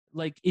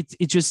like it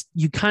just,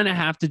 you kind of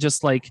have to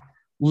just like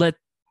let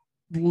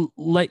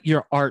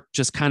your art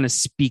just kind of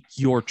speak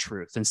your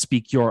truth and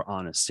speak your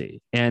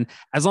honesty. And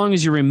as long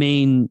as you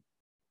remain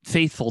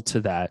faithful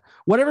to that,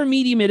 whatever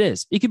medium it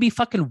is, it could be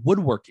fucking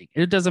woodworking.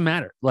 It doesn't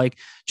matter. Like,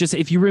 just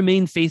if you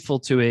remain faithful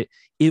to it,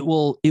 it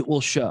will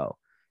show.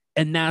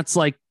 And that's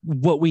like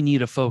what we need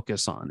to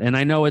focus on. And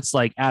I know it's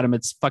like, Adam,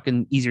 it's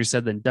fucking easier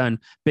said than done.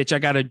 Bitch, I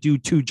got to do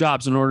 2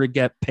 jobs in order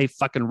to pay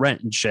fucking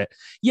rent and shit.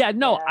 Yeah,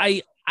 no,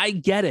 yeah. I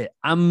get it.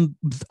 I'm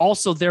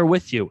also there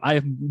with you. I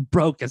am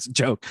broke as a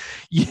joke,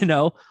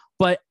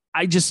 but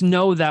I just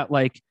know that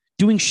like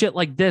doing shit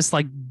like this,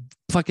 like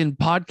fucking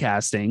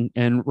podcasting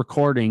and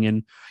recording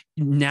and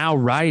now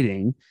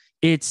writing,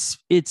 there's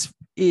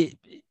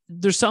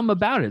something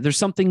about it. There's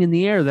something in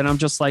the air that I'm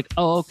just like,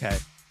 oh, okay.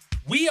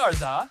 We are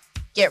the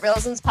Get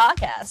Realism's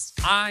podcast.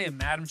 I am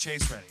Adam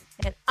Chase Rennie.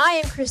 And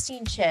I am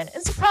Christine Chen.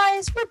 And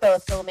surprise, we're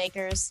both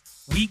filmmakers.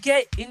 We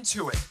get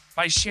into it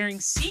by sharing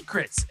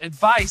secrets,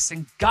 advice,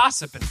 and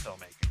gossip in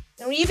filmmaking.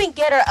 And we even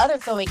get our other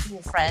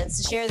filmmaking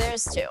friends to share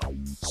theirs too.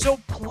 So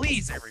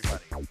please,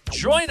 everybody,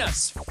 join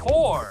us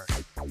for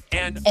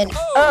an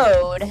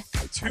ode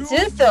to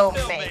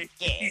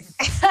filmmaking.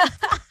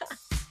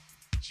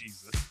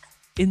 Jesus.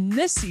 In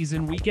this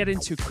season, we get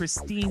into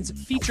Christine's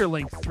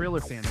feature-length thriller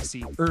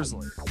fantasy,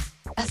 Ursula.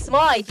 A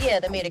small idea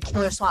that made a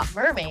killer swamp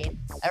mermaid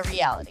a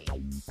reality.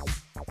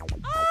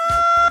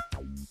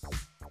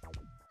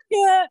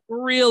 Get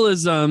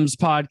Realism's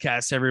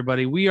podcast,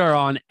 everybody. We are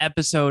on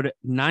episode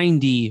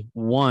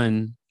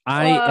 91.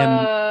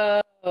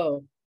 I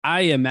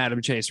am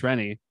Adam Chase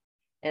Rennie.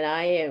 And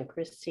I am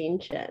Christine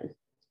Chen.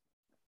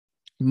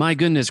 My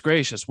goodness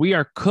gracious. We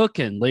are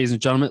cooking, ladies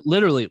and gentlemen.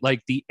 Literally,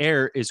 like the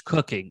air is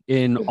cooking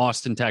in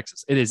Austin,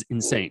 Texas. It is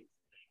insane.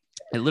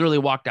 I literally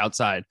walked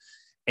outside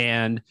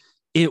and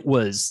it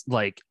was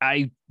like,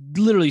 I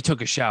literally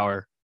took a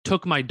shower,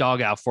 took my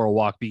dog out for a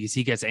walk because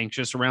he gets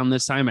anxious around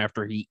this time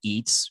after he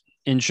eats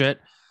and shit.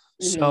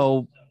 Mm-hmm.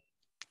 So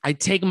I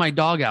take my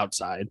dog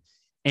outside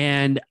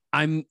and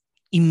I'm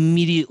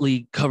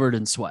immediately covered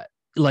in sweat,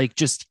 like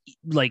just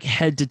like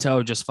head to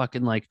toe, just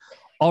fucking like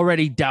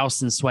already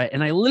doused in sweat.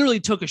 And I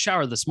literally took a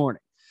shower this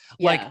morning.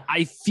 Yeah. Like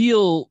I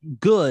feel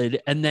good.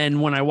 And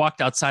then when I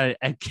walked outside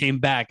and came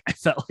back, I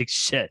felt like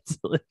shit.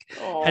 Like,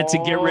 had to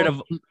get rid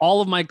of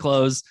all of my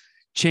clothes,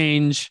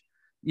 change.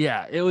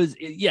 Yeah,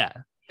 yeah.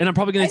 And I'm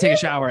probably going to take a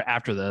shower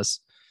after this.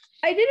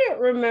 I didn't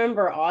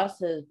remember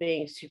Austin as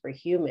being super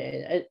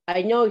humid.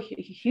 I know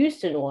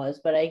Houston was,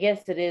 but I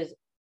guess it is.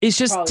 It's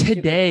just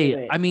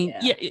today. I mean,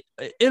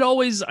 it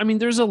always, I mean,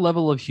 there's a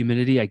level of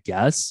humidity, I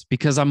guess,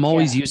 because I'm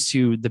always used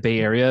to the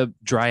Bay Area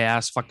dry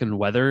ass fucking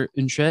weather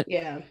and shit.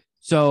 Yeah.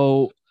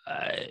 So,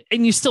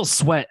 and you still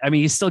sweat. I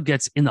mean, it still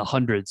gets in the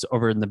hundreds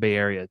over in the Bay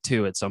Area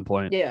too at some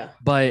point. Yeah.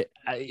 But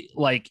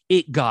like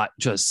it got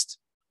just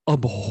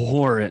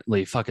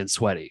abhorrently fucking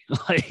sweaty.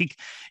 Like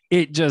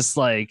it just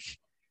like,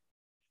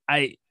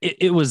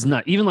 it was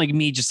not even like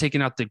me just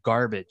taking out the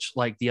garbage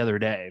like the other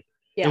day.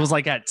 Yeah. It was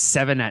like at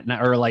 7 at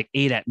night or like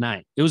 8 at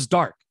night. It was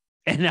dark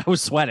and I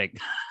was sweating.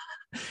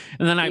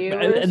 And then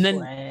and then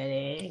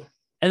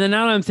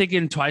now that I'm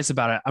thinking twice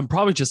about it, I'm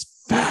probably just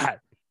fat.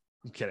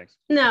 I'm kidding.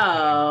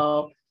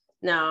 No.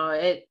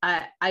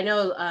 I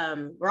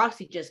know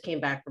Roxy just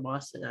came back from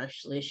Austin.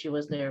 Actually, she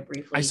was there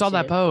briefly. I saw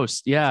that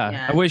post.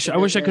 Yeah. I wish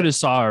I could have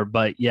saw her,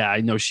 but yeah,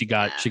 I know she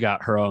got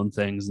her own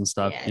things and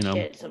stuff. Yeah, she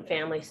did some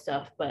family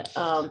stuff, but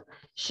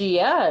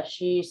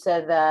she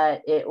said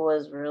that it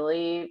was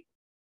really.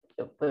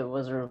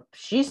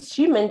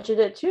 She mentioned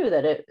it too,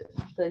 that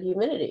the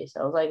humidity.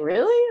 So I was like,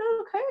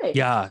 really? Okay.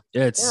 Yeah,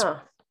 it's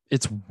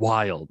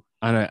wild.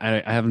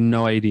 I have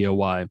no idea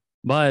why,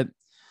 but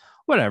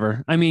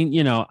whatever. I mean,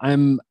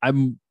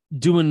 I'm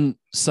doing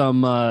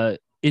some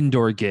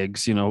indoor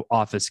gigs,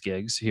 office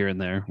gigs here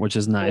and there, which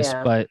is nice,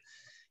 but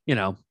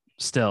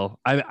still,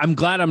 I'm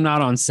glad I'm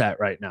not on set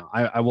right now.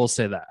 I will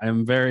say that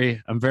I'm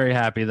very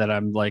happy that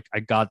I'm like,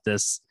 I got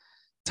this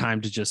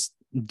time to just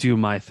do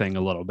my thing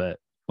a little bit.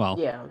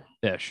 Well,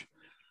 ish.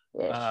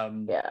 Yeah.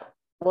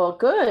 Well,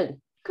 good.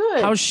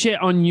 How's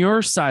shit on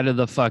your side of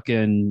the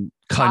fucking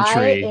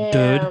country,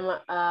 dude?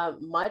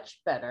 Much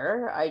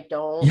better. I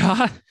don't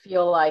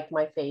feel like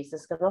my face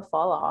is gonna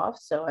fall off,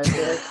 so I've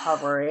been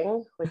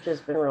recovering, which has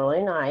been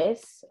really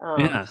nice.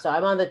 So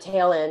I'm on the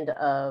tail end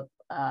of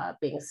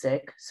being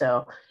sick.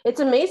 So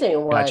it's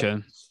amazing what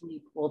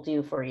sleep will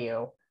do for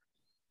you.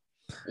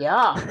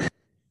 Yeah.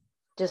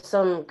 Just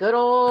some good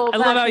old. I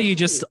love how you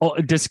just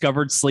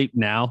discovered sleep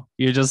now.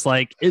 You're just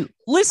like,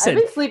 listen.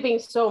 I've been sleeping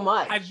so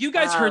much. Have you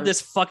guys heard this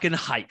fucking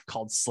hype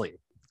called sleep?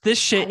 This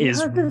shit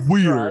is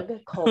weird.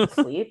 Drug called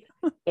sleep.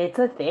 It's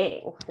a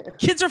thing.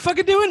 Kids are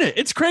fucking doing it.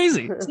 It's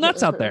crazy. It's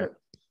nuts out there.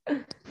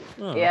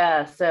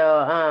 Yeah.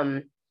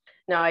 So,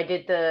 no, I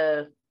did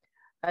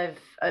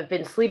I've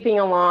been sleeping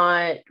a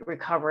lot,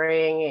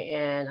 recovering,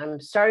 and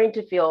I'm starting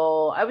to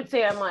feel. I would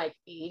say I'm like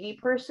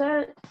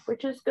 80%,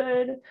 which is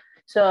good.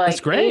 So like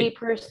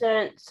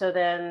 80%. So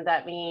then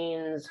that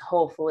means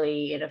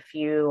hopefully in a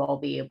few I'll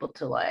be able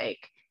to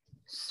like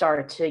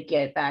start to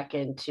get back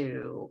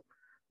into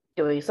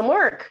doing some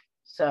work.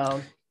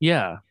 So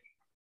yeah.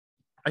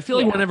 I feel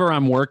like whenever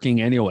I'm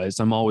working anyways,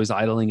 I'm always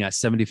idling at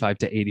 75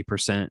 to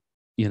 80%,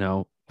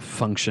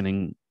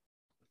 functioning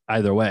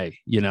either way,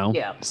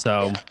 Yeah.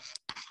 So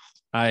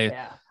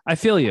I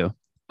feel you.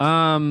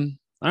 All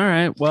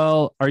right.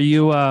 Well, are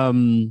you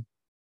working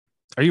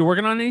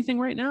on anything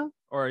right now?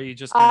 Or are you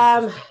just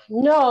no,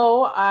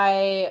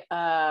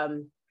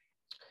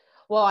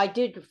 well, I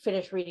did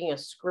finish reading a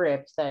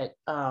script that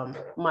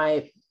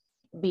might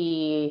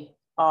be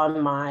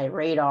on my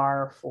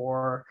radar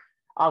for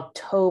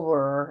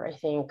October, I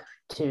think,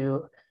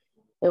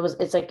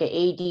 it's like an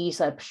AD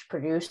 /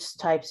 produce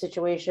type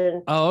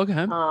situation. Oh,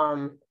 okay.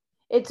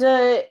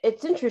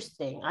 It's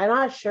interesting. I'm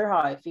not sure how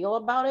I feel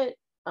about it.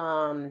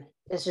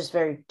 It's just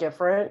very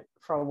different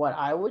from what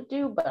I would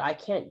do, but I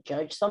can't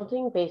judge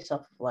something based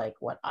off of like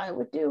what I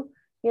would do,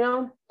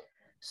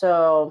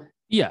 So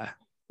yeah.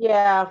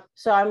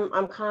 So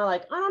I'm kind of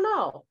like, I don't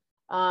know.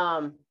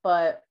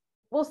 But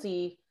we'll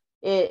see.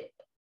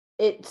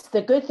 It's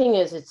the good thing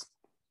is it's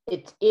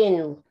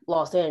in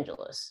Los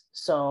Angeles,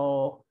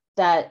 so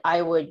that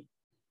I would.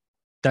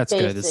 That's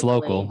good. It's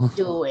local.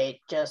 Do it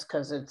just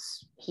because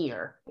it's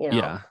here,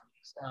 Yeah.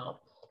 So,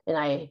 and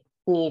I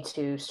need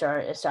to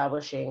start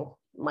establishing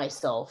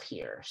myself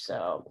here,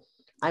 so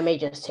I may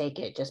just take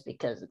it just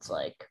because it's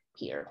like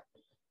here.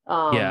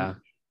 Yeah.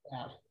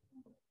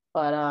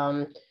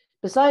 But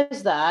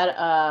besides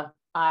that,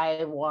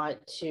 I want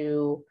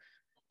to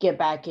get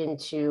back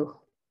into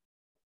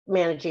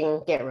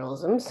managing Get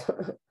Realisms.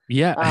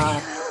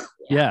 Yeah.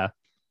 Yeah.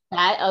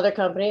 That other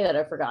company that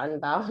I've forgotten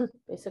about,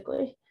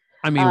 basically.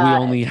 I mean, we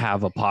only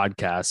have a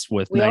podcast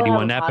with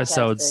 91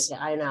 episodes.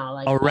 I know,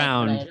 like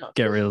around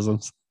Get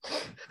Realisms.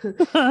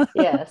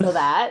 Yeah, so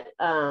that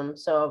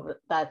so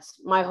that's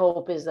my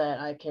hope, is that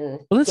I can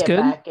get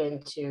back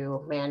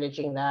into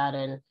managing that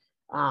and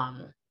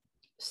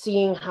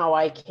seeing how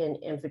I can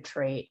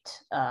infiltrate.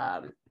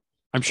 I'm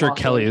sure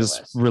Kelly is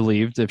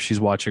relieved if she's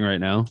watching right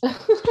now.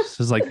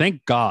 She's like,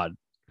 thank God.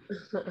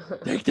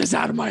 Take this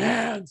out of my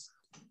hands.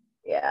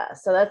 Yeah,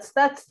 so that's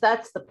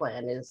the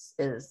plan, is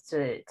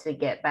to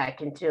get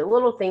back into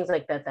little things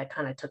like that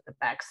kind of took the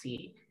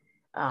backseat.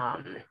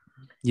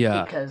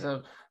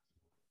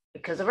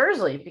 Because of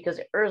Ursley, because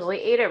Ursley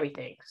ate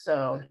everything.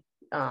 So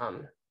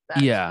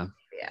yeah.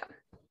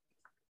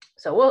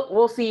 So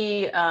we'll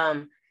see.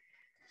 I'm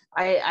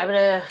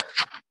gonna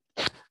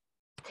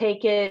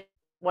take it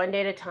one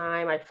day at a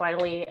time. I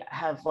finally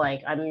have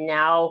I'm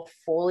now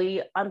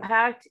fully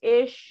unpacked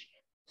ish.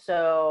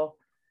 So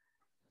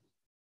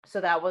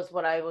that was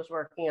what I was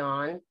working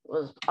on,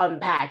 was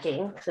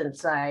unpacking,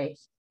 since I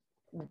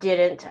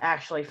didn't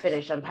actually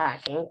finish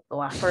unpacking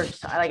the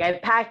first time.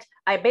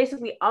 I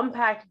basically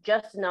unpacked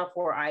just enough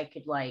where I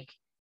could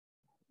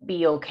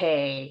be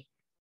okay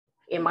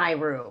in my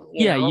room.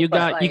 You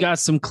got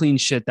some clean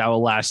shit that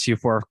will last you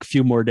for a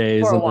few more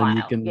days, and then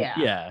you can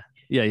yeah.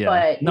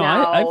 But no,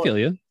 I feel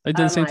you. I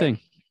did the same thing.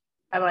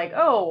 I'm like,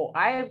 oh,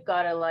 I've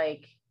got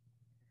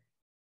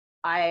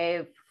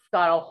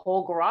a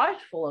whole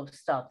garage full of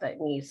stuff that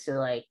needs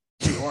to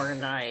be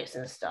organized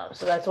and stuff.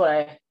 So that's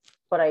what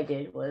I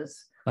did was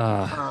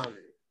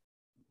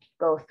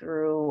go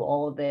through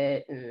all of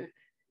it and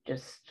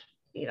just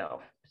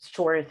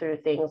sort through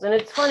things. And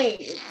it's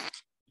funny,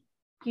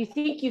 you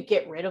think you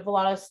get rid of a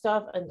lot of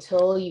stuff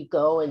until you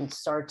go and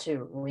start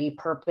to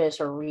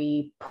repurpose or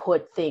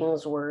re-put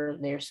things where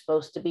they're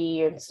supposed to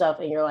be and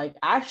stuff. And you're like,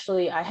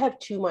 actually, I have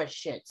too much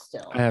shit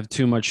still.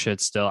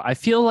 I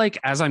feel like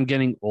as I'm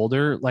getting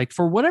older,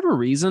 for whatever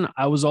reason,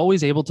 I was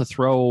always able to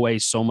throw away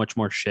so much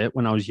more shit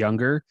when I was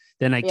younger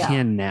than I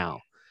can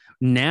now.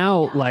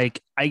 Now,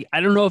 I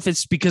don't know if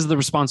it's because of the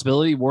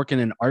responsibility working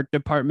in an art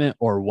department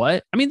or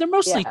what. I mean, they're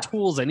mostly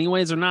tools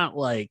anyways. They're not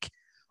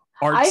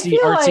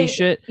artsy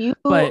shit.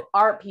 But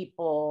art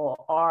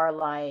people are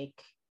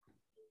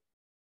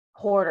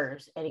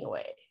hoarders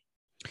anyway.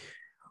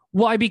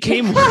 Well, I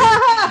became one.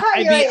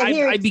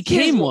 I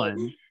became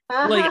one.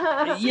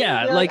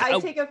 I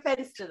take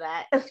offense to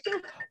that.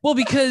 Well,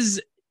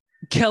 because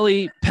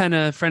Kelly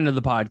Penna, friend of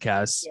the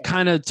podcast,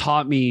 kind of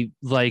taught me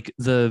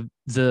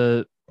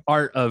the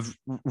art of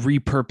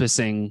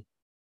repurposing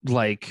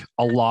a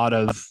lot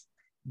of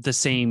the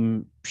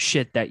same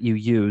shit that you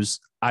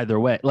use either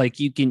way.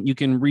 You can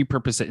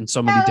repurpose it in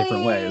so many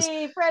different ways.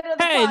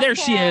 Hey, there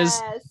she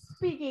is.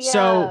 Speaking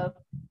of,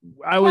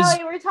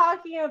 Kelly, we're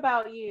talking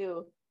about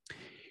you.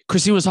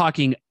 Christine was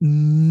talking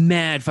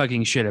mad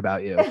fucking shit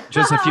about you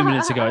just a few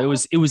minutes ago.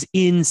 It was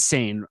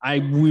insane.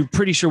 We're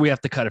pretty sure we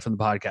have to cut it from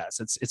the podcast.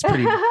 It's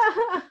pretty.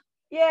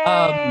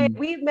 Yay!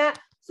 We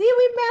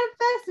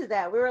manifested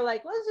that. We were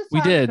like, let's just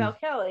talk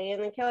about Kelly,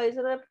 and then Kelly's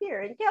gonna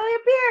appear, and Kelly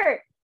appeared.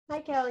 Hi,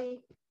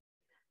 Kelly.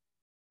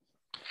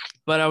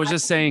 But I was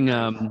just saying,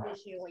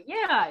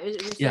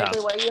 it's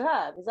exactly what you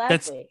have.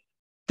 Exactly.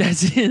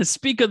 That's it.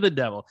 Speak of the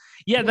devil.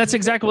 Yeah, that's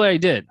exactly what I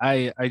did.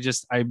 I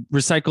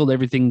recycled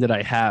everything that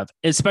I have,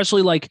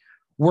 especially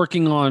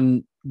working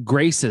on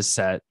Grace's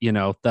set,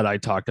 that I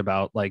talked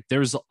about.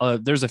 There's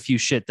a few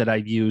shit that I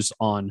use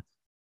on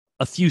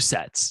a few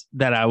sets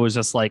that I was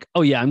just like,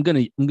 oh yeah, I'm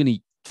gonna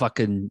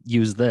fucking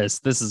use this.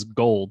 This is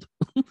gold.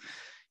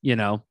 You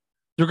know,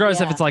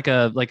 regardless if it's like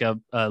a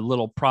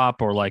little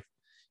prop or like,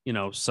 you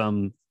know,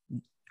 some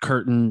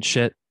curtain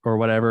shit or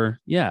whatever.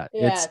 Yeah,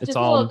 it's just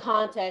all a little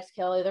context,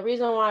 Kelly. The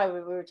reason why we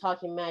were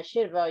talking mad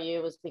shit about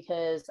you was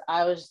because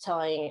I was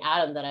telling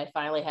Adam that I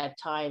finally had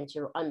time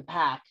to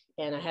unpack,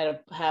 and I had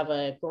to have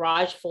a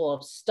garage full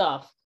of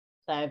stuff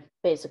that I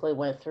basically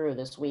went through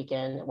this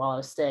weekend while I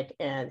was sick,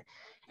 and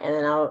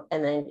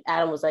then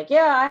Adam was like,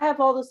 "Yeah, I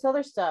have all this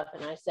other stuff,"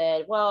 and I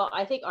said, "Well,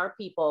 I think our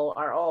people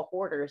are all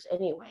hoarders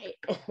anyway."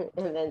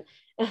 And then,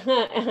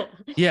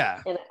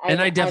 yeah, and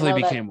I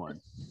definitely became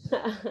one.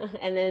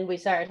 And then we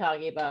started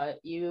talking about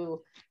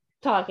you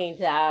talking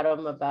to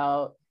Adam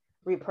about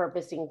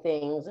repurposing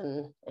things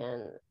and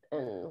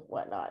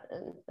whatnot,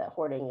 and that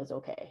hoarding is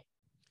okay.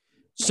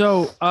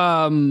 So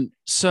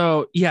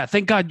yeah,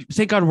 thank God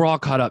we're all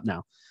caught up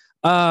now.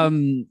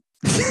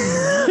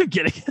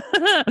 Kidding.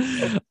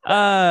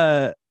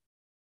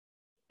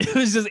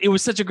 It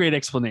was such a great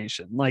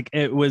explanation. Like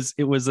it was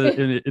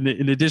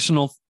an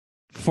additional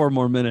 4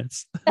 more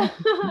minutes.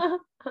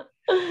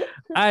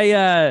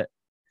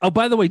 Oh,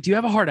 by the way, do you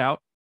have a heart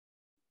out?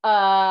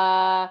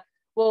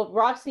 Well,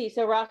 Roxy's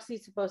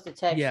supposed to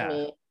text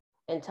me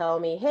and tell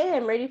me, "Hey,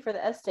 I'm ready for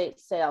the estate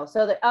sale."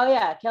 So Kelly,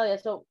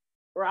 so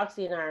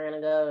Roxy and I are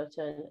gonna go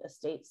to an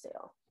estate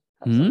sale.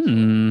 I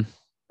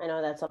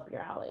know that's up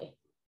your alley,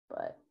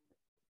 but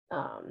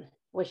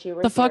wish you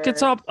were. The fuck,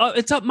 it's up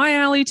my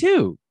alley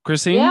too,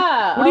 Christine.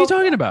 Yeah. What are you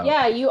talking about?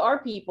 Yeah, you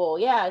are people.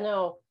 Yeah,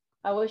 no.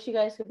 I wish you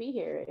guys could be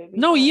here.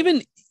 No,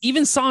 fun.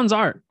 even sans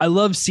art. I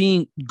love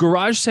seeing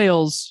garage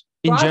sales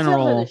in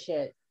general.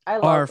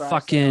 Are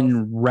fucking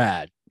sales.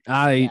 Rad.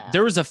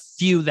 There was a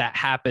few that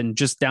happened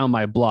just down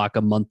my block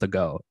a month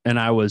ago, and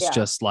I was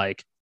just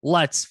like,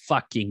 let's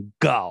fucking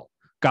go.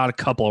 Got a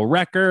couple of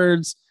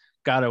records,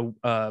 got a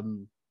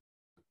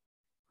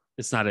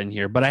it's not in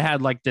here, but I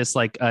had like this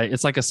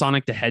it's like a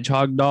Sonic the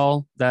Hedgehog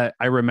doll that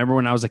I remember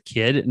when I was a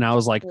kid, and I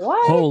was like,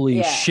 what?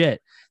 Holy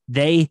shit,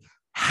 they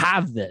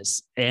have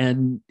this,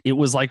 and it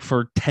was like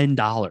for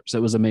 $10. It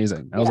was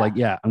amazing. I was like,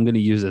 yeah, I'm gonna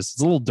use this.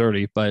 It's a little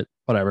dirty, but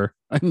whatever.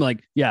 I'm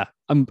like, yeah,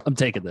 I'm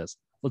taking this.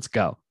 Let's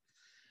go.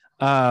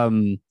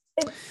 It's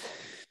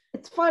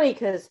funny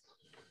because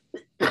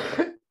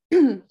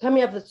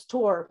coming up this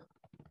tour,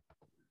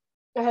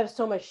 I have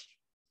so much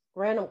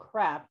random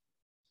crap.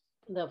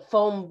 The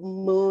foam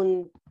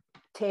moon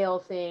tail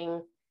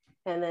thing,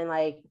 and then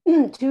like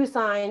 2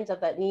 signs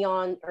of that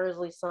neon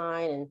Ursley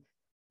sign, and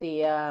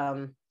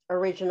the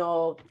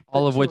original,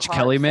 all of which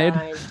Kelly made.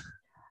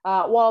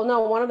 Well, no,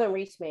 one of them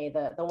Reese made,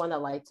 the one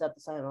that lights up,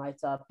 the sign that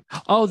lights up.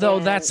 Oh, though,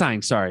 that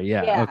sign. Sorry.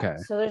 Yeah. Okay.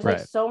 So there's like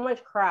so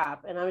much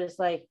crap, and I'm just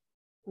like,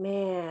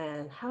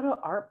 man, how do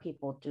art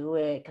people do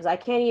it? Because I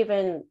can't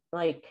even,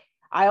 like,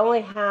 I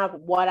only have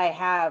what I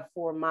have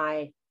for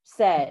my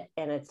set,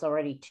 and it's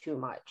already too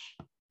much.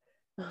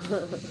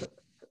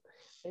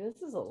 This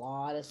is a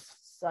lot. It's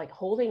like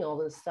holding all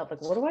this stuff.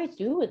 Like, what do I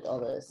do with all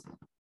this?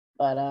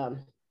 But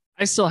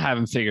I still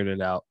haven't figured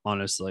it out,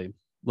 honestly.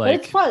 Like, but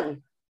it's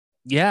fun.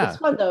 Yeah, it's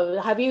fun though.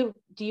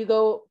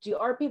 Do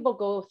art people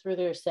go through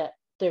their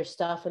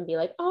stuff and be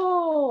like,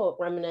 oh,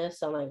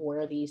 reminisce on like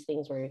where these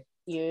things were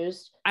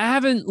used? I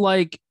haven't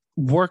like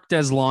worked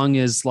as long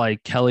as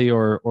like Kelly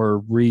or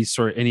Reese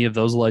or any of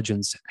those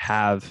legends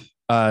have.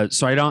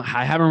 So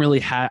I haven't really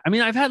had. I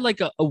mean, I've had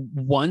like a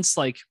once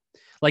like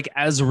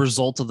as a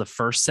result of the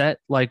first set,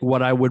 like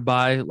what I would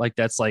buy, like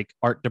that's like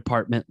art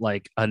department,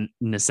 like a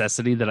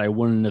necessity that I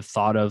wouldn't have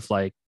thought of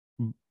like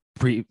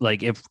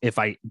if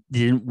I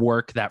didn't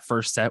work that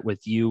first set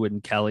with you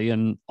and Kelly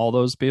and all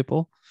those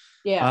people.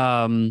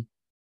 Yeah.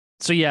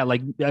 So yeah,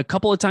 like a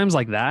couple of times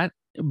like that,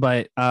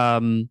 but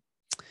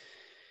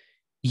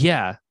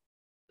yeah.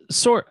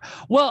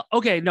 Well,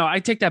 okay, no, I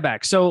take that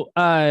back. So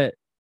I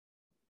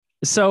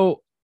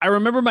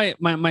remember my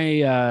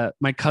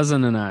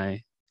cousin and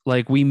I,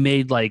 like, we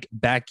made like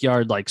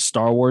backyard like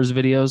Star Wars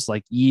videos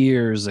like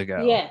years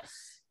ago. Yes.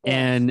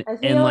 And I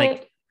feel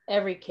like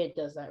every kid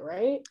does that,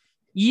 right?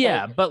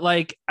 Yeah, but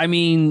like, I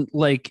mean,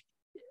 like,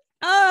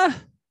 I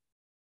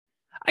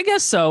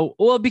guess so.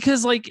 Well,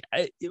 because like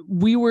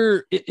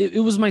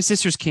it was my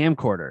sister's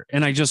camcorder,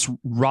 and I just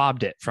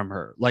robbed it from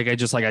her. Like I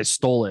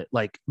stole it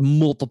like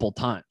multiple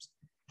times.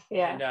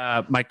 Yeah.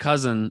 And my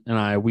cousin and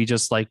I, we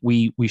just like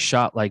we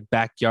shot like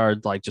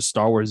backyard like just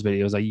Star Wars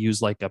videos. I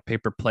used like a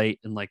paper plate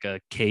and like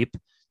a cape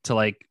to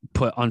like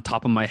put on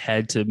top of my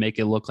head to make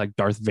it look like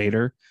Darth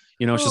Vader.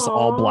 You know, it's just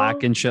all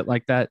black and shit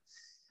like that.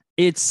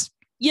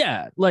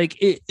 Yeah, like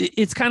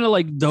it's kind of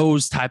like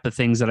those type of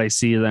things that I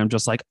see that I'm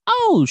just like,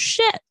 oh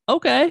shit,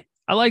 okay,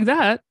 I like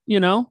that. You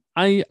know,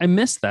 I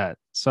miss that.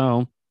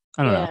 So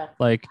I don't know.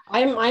 Like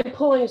I'm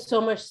pulling so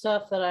much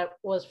stuff that I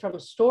was from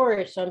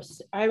storage. So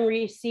I'm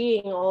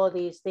re-seeing all of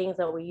these things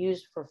that we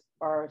used for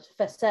our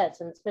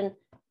sets, and it's been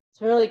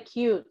really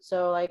cute.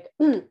 So like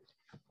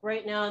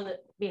right now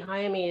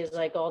behind me is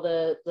like all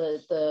the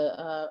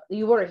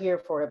you weren't here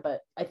for it,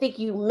 but I think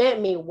you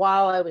met me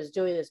while I was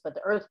doing this. But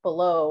the Earth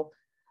Below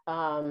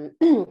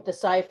the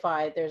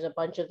sci-fi, there's a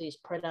bunch of these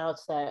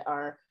printouts that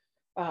are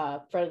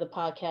friend of the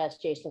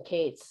podcast, Jason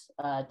Cates,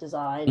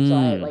 designed.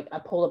 So I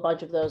pulled a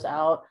bunch of those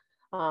out.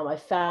 I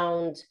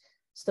found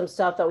some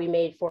stuff that we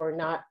made for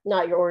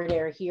Not Your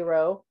Ordinary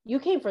Hero. You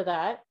came for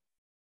that,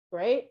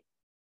 right?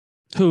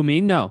 Who,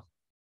 me? No.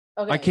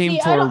 Okay. I came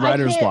for a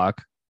writer's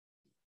block.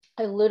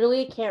 I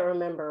literally can't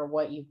remember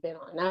what you've been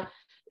on. Now,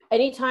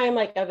 anytime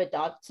like I've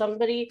adopted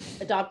somebody,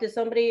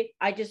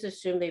 I just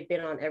assume they've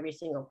been on every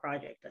single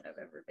project that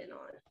I've ever been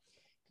on.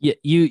 Yeah,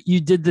 you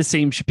did the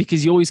same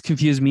because you always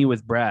confuse me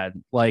with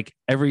Brad. Like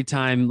every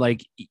time,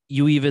 like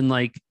you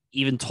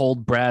even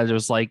told Brad, it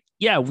was like,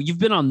 yeah, you've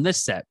been on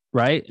this set,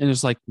 right? And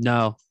it's like,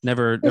 no,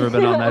 never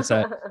been on that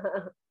set.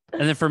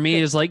 And then for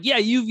me, it's like, yeah,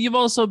 you've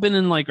also been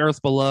in like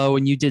Earth Below,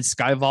 and you did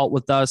Skyvault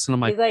with us. And I'm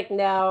like, he's like,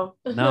 no,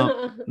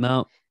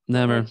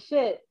 never. Like,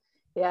 shit.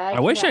 Yeah, I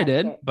wish I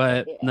did,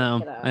 but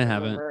no, I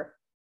haven't.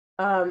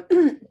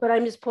 But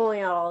I'm just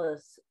pulling out all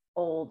this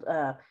old.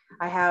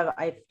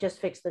 I just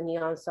fixed the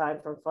neon sign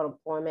from Fun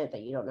Employment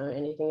that you don't know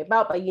anything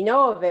about, but you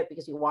know of it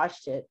because you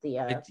watched it.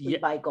 The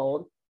Buy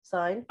Gold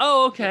sign.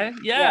 Oh, okay,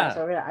 yeah.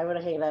 So I'm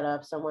gonna hang that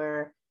up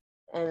somewhere,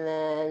 and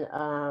then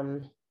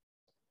I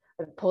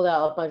pulled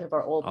out a bunch of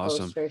our old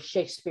posters.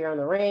 Shakespeare on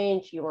the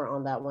Range. You weren't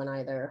on that one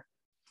either.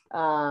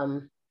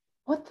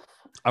 What the?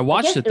 I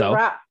watched it though.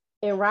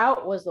 En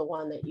Route was the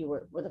one that you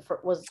were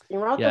was En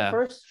Route the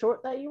first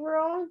short that you were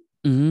on?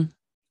 Mm-hmm.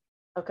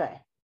 Okay.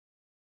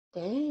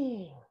 Dang,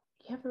 you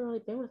haven't really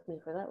been with me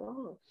for that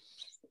long.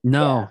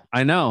 No,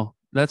 I know.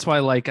 That's why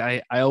like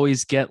I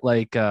always get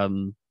like a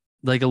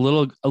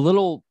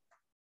little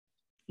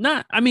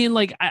not, I mean,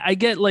 like I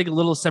get like a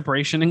little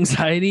separation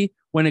anxiety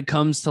when it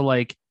comes to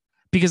like,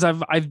 because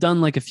I've done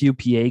like a few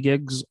PA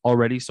gigs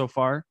already so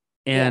far.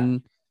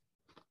 And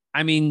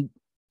I mean,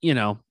 you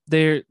know,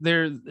 they're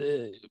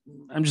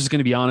I'm just going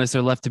to be honest,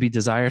 they're left to be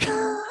desired.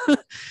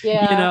 You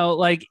know,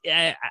 like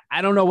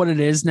I don't know what it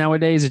is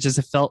nowadays.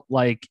 It felt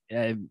like,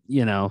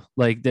 you know,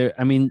 like there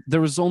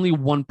was only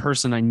one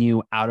person I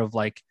knew out of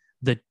like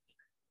the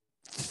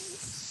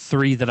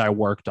three that I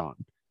worked on.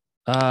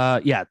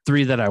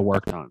 Three that I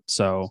worked on.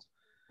 So,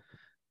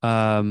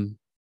 you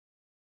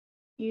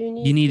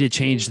need to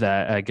change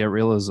that at Get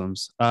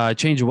Realisms.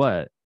 Change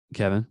what,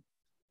 Kevin?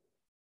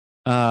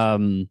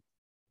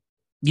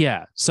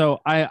 Yeah. So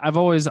I've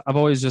always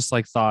just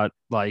like thought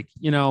like,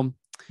 you know,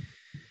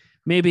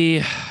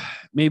 maybe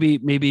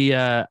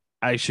I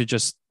should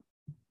just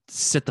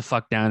sit the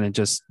fuck down and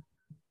just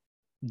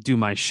do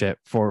my shit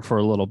for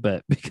a little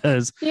bit,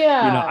 because you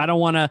know, I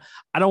don't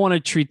want to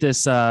treat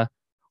this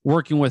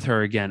working with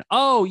her again.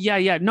 Oh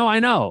yeah. No, I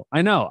know.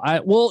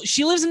 Well,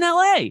 she lives in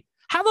LA.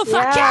 How the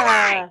fuck can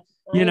I?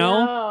 You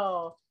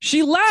know,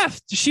 she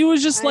left. She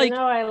was just like,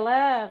 no, I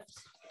left.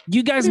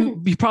 You guys,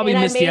 you probably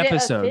missed the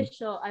episode.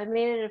 I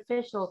made it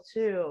official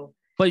too.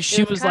 But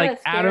she was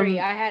like, scary.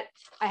 Adam.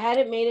 I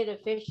hadn't made it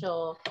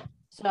official,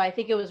 so I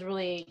think I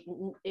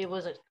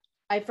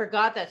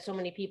forgot that so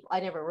many people. I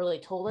never really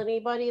told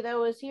anybody that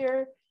was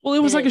here. Well, it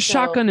was like a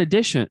shotgun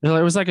edition. It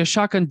was like a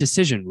shotgun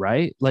decision,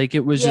 right? Like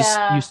it was just,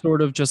 you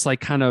sort of just like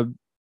kind of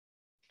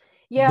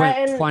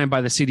went flying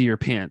by the seat of your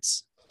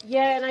pants.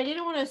 Yeah, and I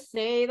didn't want to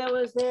say that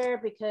was there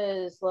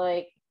because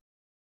like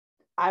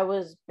I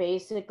was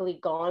basically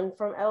gone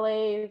from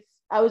LA.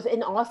 I was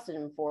in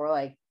Austin for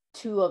like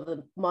 2 of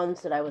the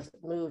months that I was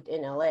moved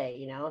in LA,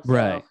 you know? So,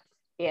 right.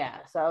 Yeah.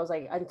 So I was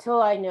like, until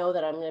I know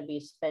that I'm going to be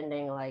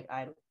spending, like,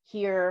 I'm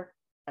here,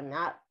 I'm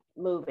not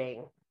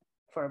moving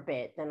for a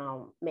bit, then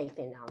I'll make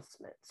the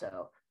announcement.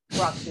 So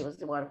Roxy was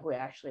the one who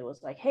actually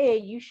was like, hey,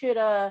 you should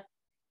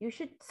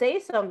say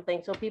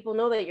something so people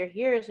know that you're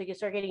here so you can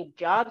start getting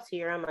jobs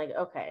here. I'm like,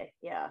 okay,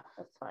 yeah,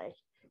 that's fine.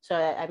 So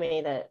I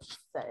made that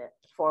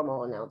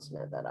formal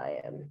announcement that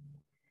I am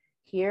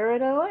here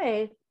in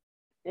LA.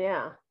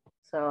 Yeah.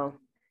 So,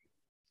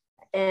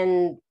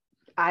 and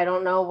I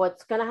don't know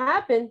what's going to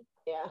happen.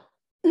 Yeah.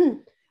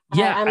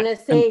 Yeah. I'm going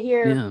to say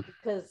here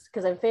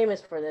because I'm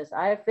famous for this.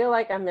 I feel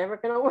like I'm never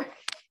going to work.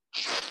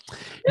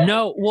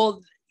 No,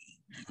 well,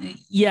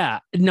 yeah,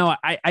 no,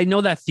 I know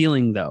that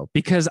feeling though,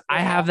 because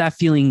I have that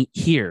feeling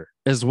here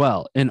as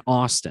well in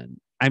Austin.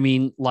 I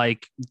mean,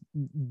 like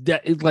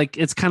that, like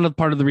it's kind of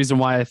part of the reason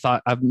why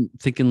I'm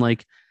thinking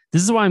like,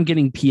 this is why I'm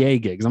getting PA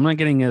gigs. I'm not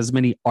getting as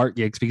many art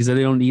gigs because I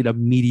don't need a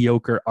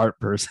mediocre art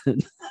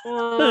person.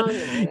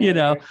 You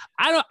know,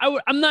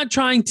 I'm not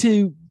trying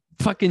to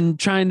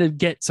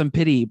get some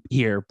pity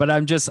here, but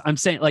I'm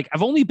saying like,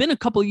 I've only been a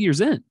couple of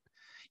years in,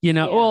 you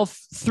know, well,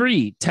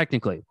 3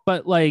 technically,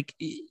 but like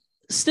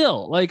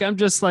still, like, I'm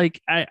just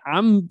like,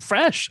 I'm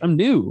fresh. I'm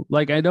new.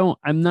 Like,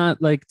 I'm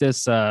not like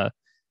this,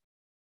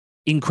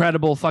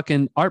 incredible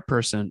fucking art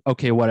person.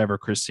 Okay, whatever,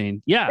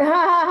 Christine. Yeah,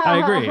 I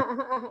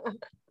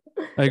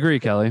agree,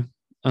 Kelly.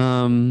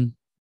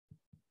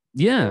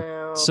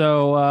 Yeah.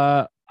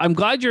 So I'm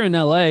glad you're in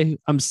LA.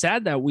 I'm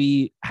sad that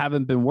we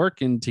haven't been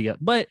working together,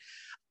 but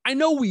I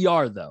know we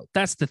are though.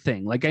 That's the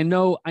thing. Like I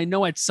know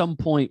at some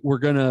point we're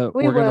gonna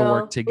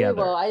work together.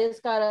 We will.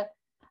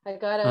 I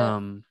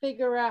gotta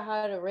figure out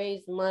how to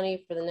raise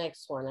money for the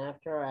next one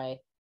after I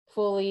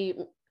fully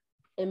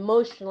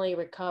emotionally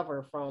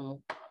recover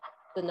from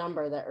the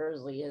number that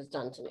Ursley has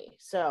done to me.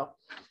 So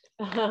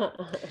not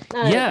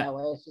that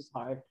way, it's just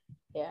hard.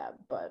 Yeah,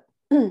 but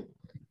I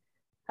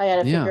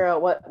gotta figure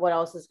out what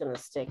else is gonna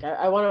stick.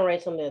 I want to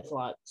write something that's a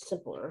lot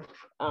simpler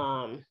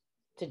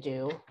to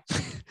do,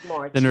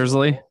 more than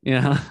Ursley.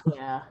 Yeah.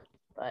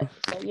 But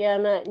yeah,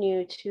 I'm not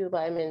new too, but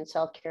I'm in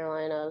South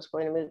Carolina. I was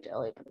going to move to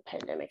LA, but the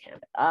pandemic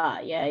happened.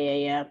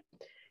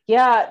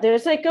 Yeah,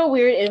 there's like a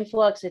weird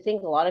influx. I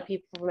think a lot of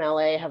people from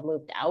LA have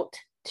moved out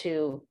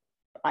to,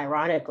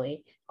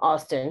 ironically,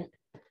 Austin.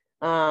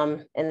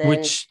 And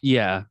then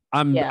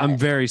I'm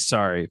very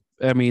sorry.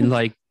 I mean,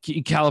 like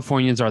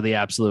Californians are the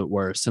absolute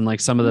worst, and like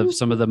some of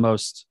the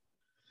most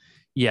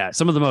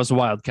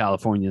wild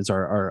Californians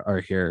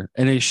are here,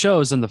 and it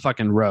shows in the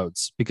fucking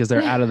roads because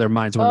they're out of their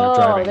minds when they're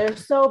driving. They're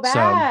so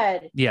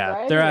bad. So,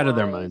 they're out of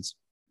their minds.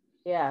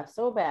 Yeah,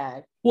 so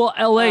bad. Well,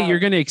 LA, you're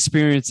gonna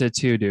experience it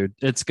too, dude.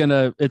 It's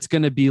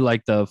gonna be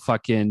like the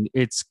fucking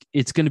it's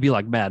gonna be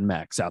like Mad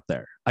Max out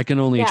there. I can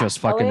only just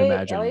fucking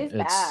imagine. LA's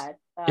bad.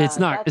 It's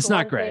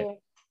not great.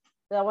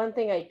 The one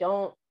thing I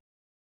don't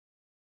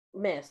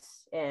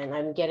miss, and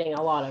I'm getting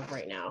a lot of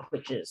right now,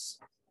 which is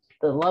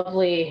the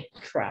lovely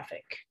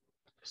traffic.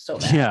 So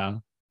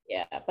bad.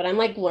 Yeah, but I'm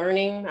like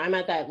learning. I'm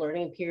at that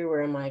learning period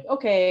where I'm like,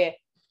 okay,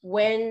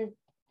 let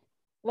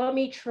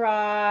me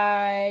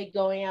try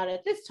going out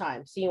at this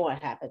time, seeing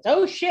what happens.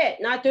 Oh shit,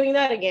 not doing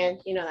that again.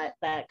 You know,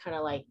 that kind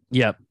of like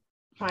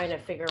trying to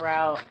figure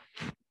out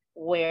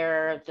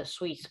where the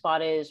sweet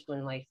spot is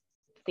when like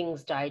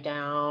things die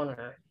down,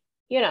 or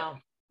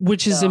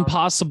which is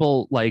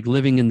impossible, like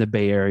living in the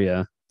Bay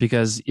Area,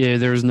 because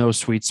there's no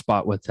sweet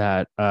spot with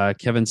that.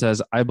 Kevin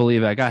says, I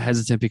believe I got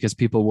hesitant because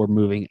people were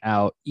moving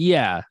out.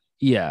 Yeah.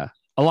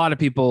 A lot of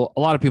people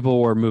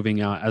were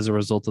moving out as a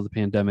result of the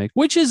pandemic,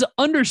 which is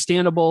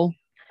understandable,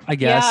 I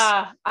guess.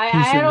 Yeah, I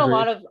had a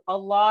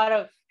lot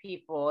of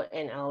people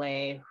in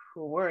LA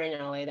who were in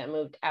LA that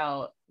moved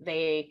out.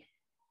 They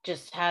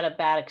just had a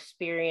bad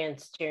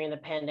experience during the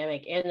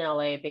pandemic in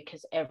LA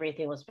because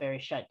everything was very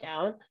shut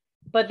down.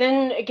 But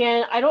then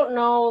again, I don't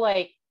know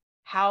like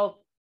how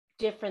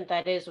different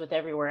that is with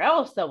everywhere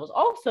else that was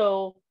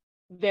also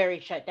very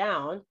shut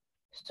down.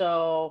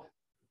 So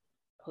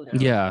who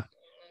knows? Yeah.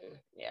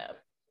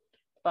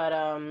 But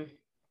I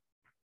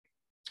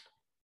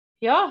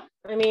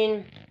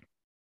mean,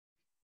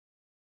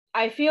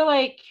 I feel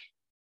like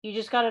you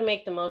just got to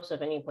make the most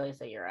of any place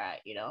that you're at.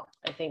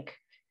 I think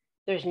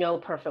there's no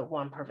perfect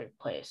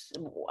place.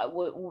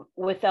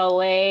 With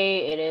LA,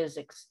 it is so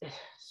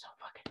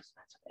fucking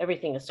expensive.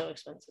 Everything is so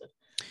expensive.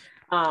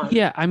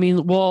 I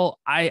mean, well,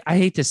 I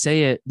hate to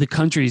say it, the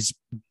country's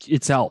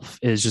itself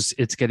is just,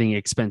 it's getting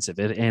expensive,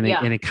 and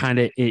it kind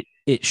of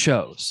it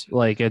shows,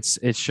 like it's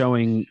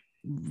showing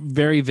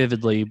very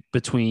vividly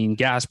between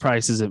gas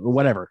prices and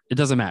whatever. It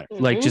doesn't matter.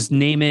 Like just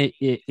name it,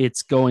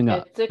 it's going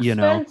up. It's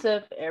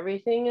expensive.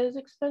 Everything is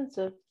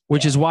expensive.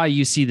 Which is why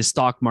you see the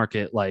stock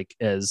market like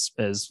as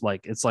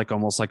like it's like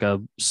almost like a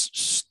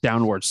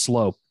downward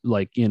slope.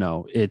 Like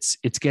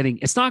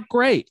it's not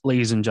great,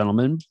 ladies and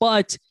gentlemen.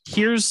 But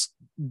here's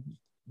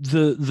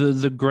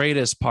the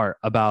greatest part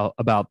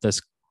about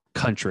this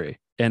country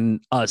and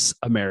us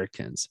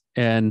Americans,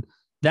 and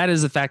that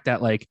is the fact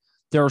that like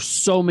there are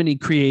so many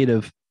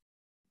creative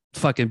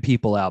fucking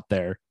people out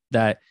there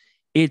that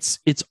it's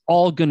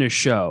all gonna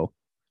show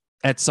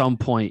at some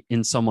point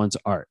in someone's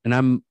art, and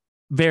I'm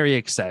very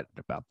excited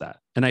about that.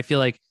 And I feel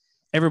like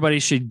everybody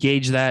should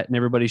gauge that, and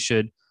everybody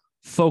should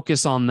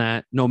focus on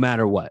that no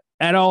matter what,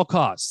 at all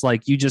costs.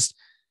 Like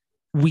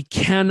we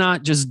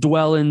cannot just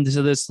dwell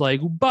into this like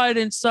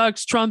Biden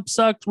sucks, Trump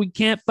sucks, we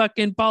can't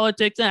fucking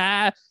politics.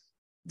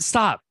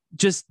 Stop.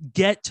 Just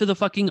get to the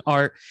fucking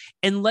art,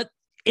 and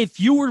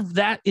if you were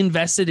that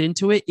invested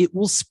into it, it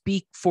will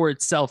speak for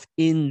itself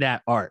in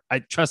that art.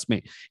 Trust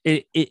me,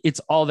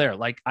 it's all there.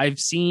 Like I've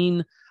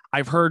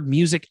heard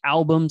music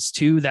albums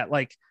too that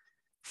like,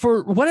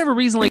 for whatever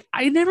reason, like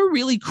I never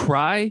really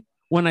cry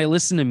when I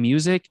listen to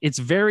music. It's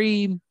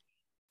very,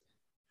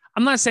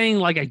 I'm not saying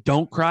like I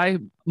don't cry,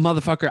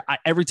 motherfucker.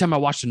 Every time I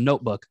watch The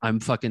Notebook, I'm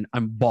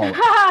bawling.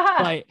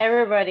 Like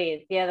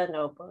everybody, The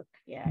Notebook.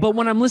 Yeah. But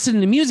when I'm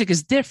listening to music,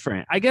 it's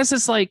different. I guess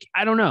it's like,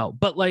 I don't know,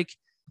 but like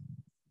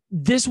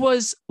this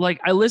was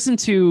like, I listened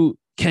to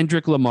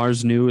Kendrick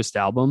Lamar's newest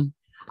album.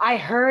 I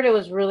heard it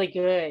was really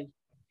good.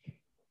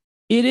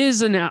 It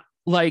is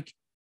like,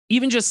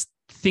 even just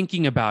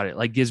thinking about it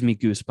like gives me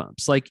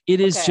goosebumps. Like it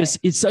is just,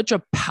 it's such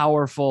a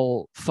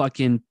powerful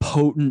fucking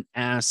potent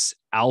ass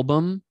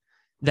album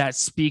that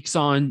speaks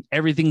on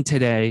everything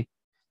today,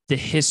 the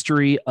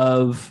history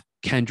of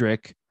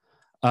Kendrick.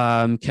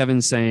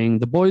 Kevin saying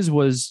The Boys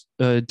was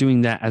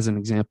doing that as an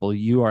example.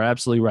 You are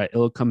absolutely right.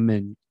 It'll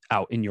come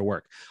out in your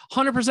work.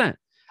 100%.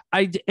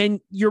 And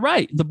you're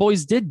right. The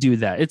Boys did do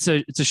that. It's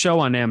a show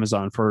on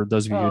Amazon for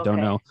those of you who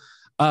don't know.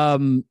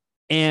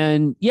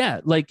 And yeah,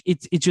 like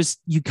it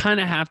just, you kind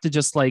of have to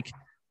just like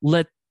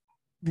let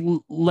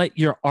let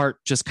your art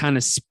just kind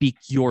of speak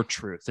your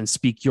truth and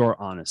speak your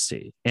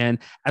honesty. And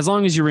as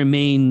long as you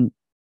remain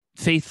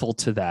faithful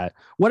to that,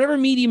 whatever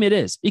medium it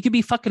is, it could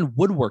be fucking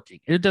woodworking.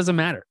 It doesn't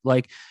matter.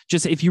 Like,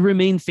 just if you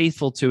remain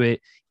faithful to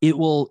it, it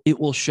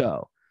will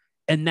show.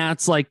 And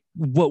that's like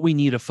what we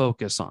need to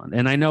focus on.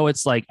 And I know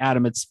it's like,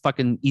 Adam, it's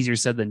fucking easier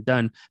said than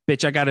done.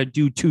 Bitch, I got to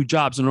do 2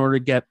 jobs in order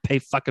to pay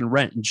fucking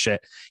rent and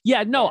shit.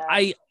 Yeah, no,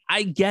 yeah.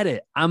 I get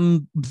it.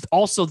 I'm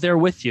also there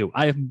with you.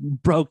 I'm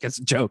broke as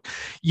a joke,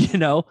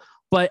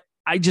 but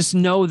I just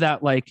know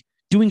that like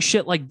doing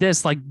shit like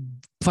this, like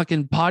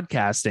fucking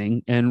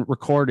podcasting and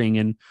recording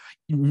and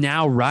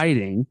now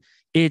writing,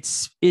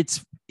 there's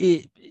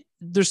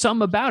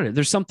something about it.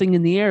 There's something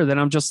in the air that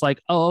I'm just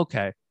like, oh,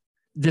 okay,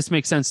 this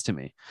makes sense to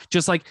me.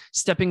 Just like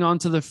stepping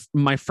onto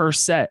my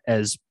first set,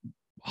 as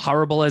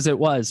horrible as it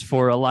was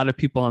for a lot of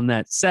people on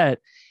that set,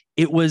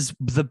 it was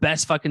the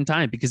best fucking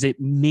time because it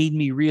made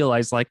me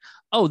realize like,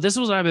 oh, this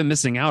was what I've been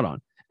missing out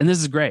on. And this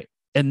is great.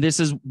 And this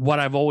is what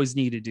I've always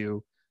needed to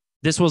do.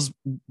 This was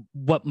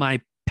what my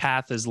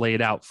path is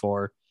laid out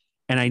for.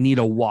 And I need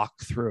to walk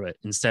through it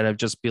instead of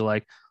just be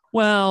like,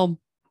 well,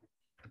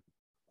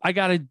 I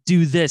got to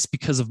do this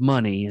because of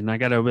money. And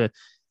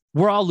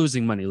we're all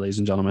losing money, ladies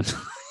and gentlemen.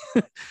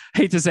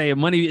 Hate to say it,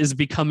 money is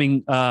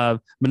becoming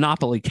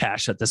monopoly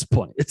cash at this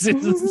point.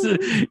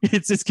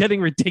 It's getting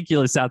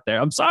ridiculous out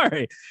there. I'm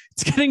sorry,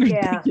 it's getting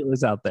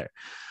ridiculous out there.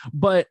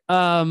 But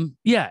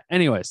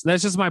anyways,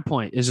 that's just my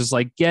point. It's just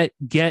like get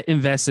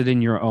invested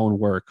in your own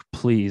work,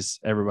 please,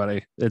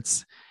 everybody.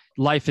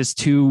 Life is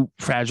too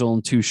fragile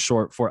and too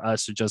short for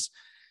us to just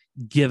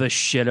give a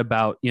shit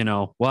about,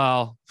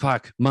 well,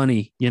 fuck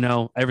money,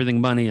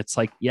 everything money. It's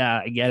like, yeah,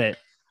 I get it.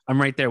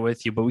 I'm right there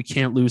with you, but we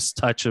can't lose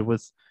touch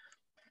with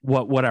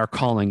what our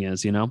calling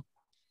is,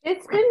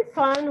 It's been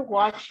fun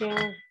watching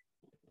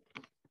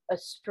a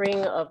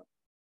string of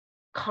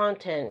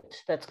content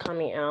that's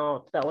coming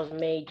out that was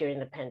made during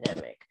the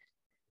pandemic.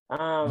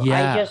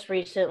 I just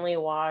recently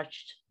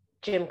watched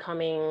Jim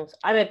Cummings.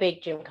 I'm a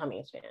big Jim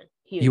Cummings fan.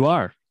 Huge. You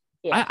are?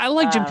 Yeah. I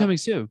like Jim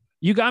Cummings too.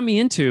 You got me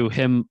into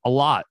him a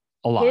lot.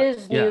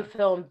 His new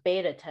film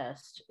Beta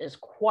Test is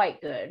quite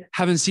good.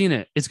 Haven't seen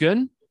it. It's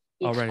good?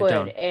 It's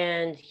good.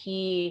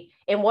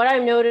 And what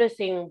I'm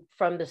noticing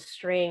from the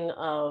string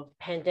of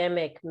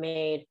pandemic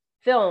made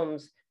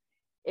films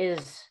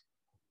is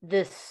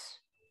this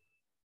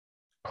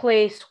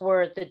place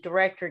where the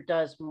director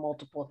does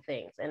multiple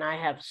things. And I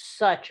have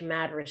such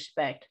mad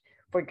respect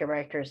for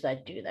directors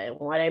that do that. And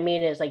what I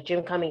mean is like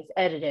Jim Cummings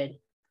edited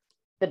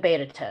the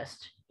Beta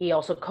Test. He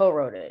also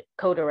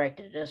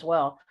co-directed it as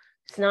well.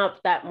 It's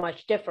not that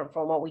much different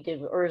from what we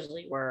did with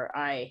Ursley, where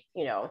I,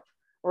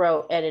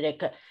 wrote,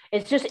 edited.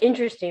 It's just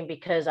interesting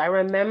because I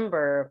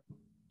remember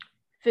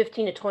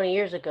 15 to 20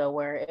 years ago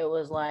where it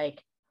was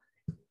like,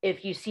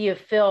 if you see a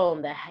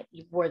film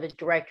where the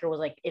director was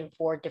like in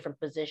 4 different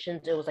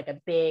positions, it was like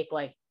a big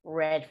like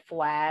red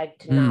flag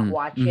to not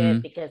watch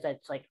it because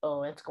it's like,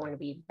 oh, it's going to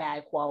be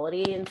bad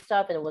quality and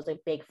stuff. And it was a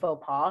big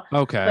faux pas.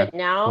 Okay.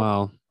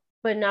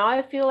 But now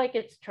I feel like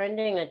it's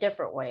trending a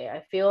different way.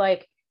 I feel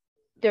like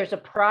there's a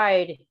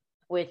pride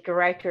with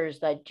directors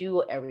that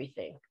do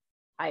everything.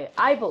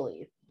 I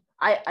believe.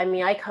 I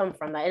mean, I come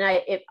from that.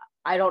 And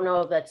I don't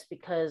know if that's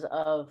because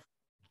of,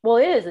 well,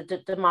 it is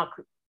the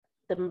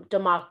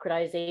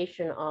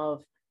democratization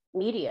of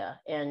media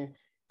and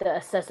the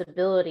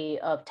accessibility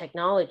of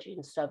technology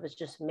and stuff is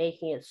just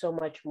making it so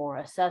much more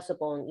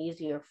accessible and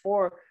easier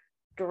for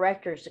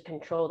directors to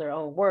control their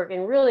own work.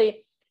 And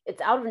really,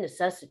 it's out of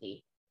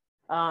necessity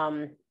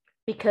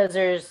because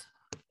it's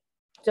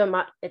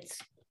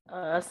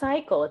a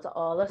cycle. It's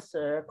all a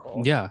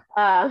circle. Yeah.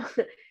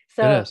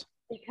 So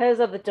because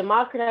of the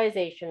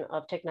democratization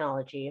of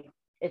technology,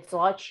 it's a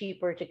lot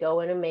cheaper to go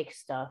in and make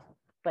stuff.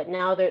 But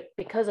now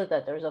because of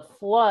that, there's a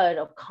flood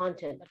of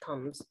content that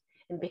comes.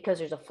 And because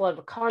there's a flood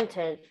of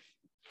content,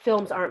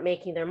 films aren't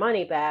making their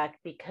money back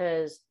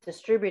because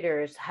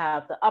distributors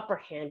have the upper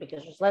hand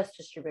because there's less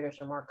distributors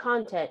for more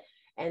content.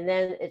 And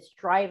then it's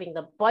driving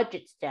the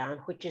budgets down,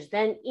 which is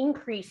then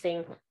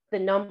increasing the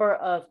number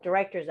of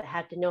directors that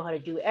have to know how to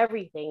do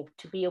everything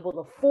to be able to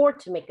afford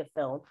to make a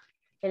film.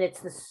 And it's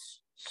this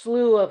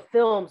slew of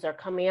films that are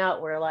coming out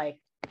where like,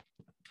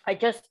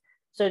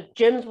 so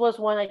Jim's was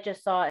one I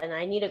just saw, and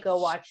I need to go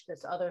watch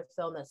this other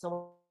film that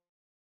someone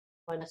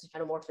has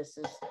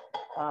Metamorphosis.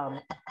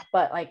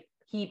 But like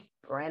he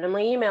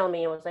randomly emailed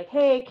me and was like,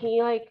 hey, can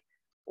you like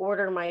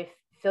order my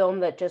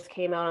film that just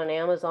came out on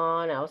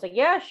Amazon? I was like,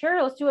 yeah,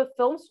 sure, let's do a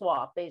film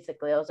swap.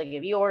 Basically, I was like,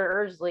 if you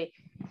order Ursley,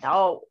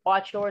 I'll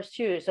watch yours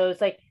too. So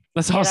it's like,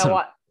 that's awesome.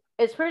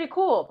 It's pretty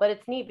cool, but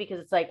it's neat because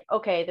it's like,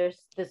 okay, there's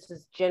this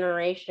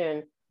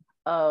generation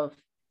of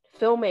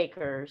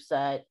filmmakers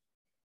that,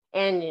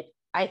 and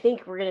I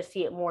think we're going to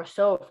see it more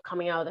so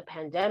coming out of the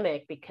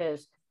pandemic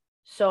because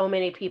so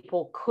many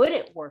people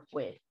couldn't work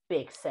with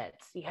big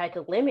sets. You had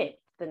to limit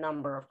the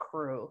number of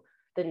crew,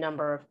 the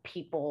number of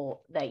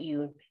people that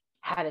you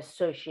had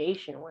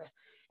association with.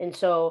 And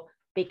so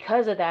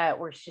because of that,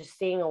 we're just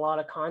seeing a lot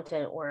of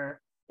content where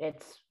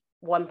it's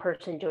one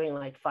person doing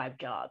like 5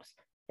 jobs.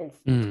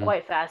 It's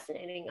quite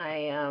fascinating.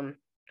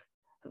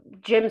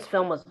 Jim's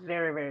film was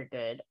very, very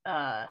good.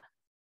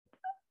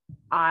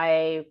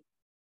 I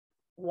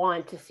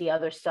want to see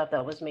other stuff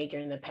that was made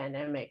during the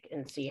pandemic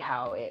and see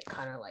how it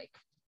kind of like.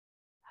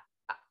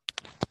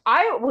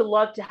 I would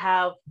love to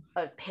have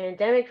a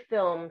pandemic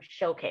film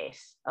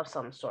showcase of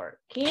some sort.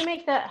 Can you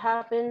make that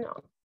happen?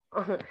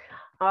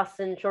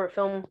 Austin short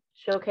film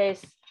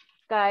showcase,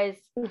 guys.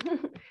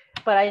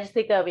 But I just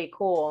think that would be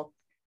cool.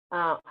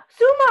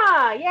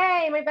 Suma,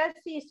 yay! My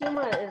bestie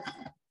Suma is.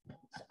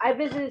 I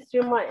visited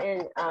Suma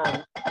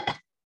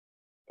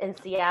in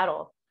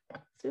Seattle.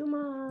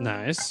 Suma,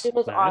 nice.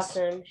 Suma's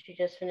awesome. She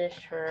just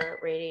finished her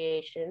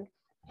radiation.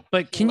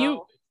 But can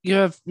you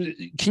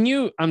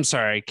I'm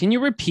sorry, can you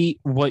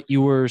repeat what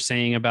you were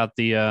saying about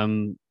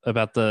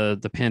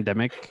the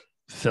pandemic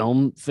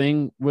film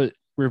thing?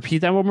 Repeat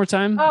that one more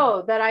time.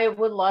 Oh, that I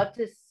would love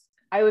to.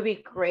 I would be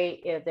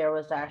great if there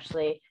was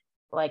actually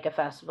like a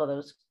festival that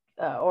was,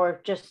 or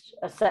just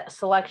a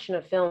selection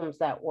of films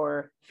that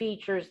were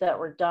features that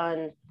were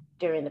done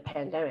during the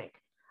pandemic.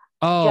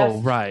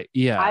 Right.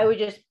 Yeah.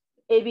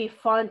 It'd be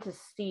fun to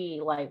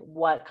see like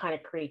what kind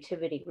of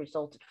creativity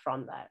resulted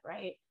from that,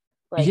 right?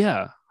 Like,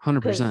 yeah,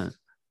 100%.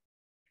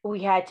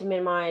 We had to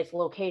minimize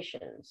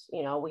locations,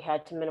 we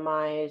had to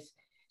minimize.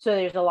 So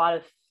there's a lot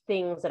of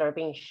things that are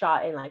being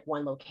shot in like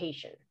one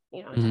location,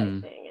 type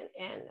thing,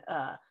 and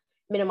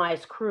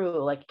minimize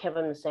crew, like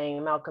Kevin was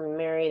saying, Malcolm and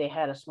Mary, they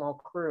had a small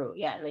crew,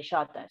 and they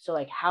shot that. So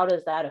like, how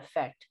does that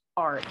affect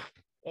art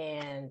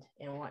and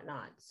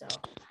whatnot? So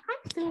hi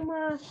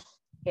Suma.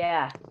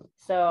 Yeah.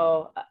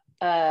 So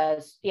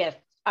yes,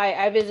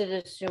 I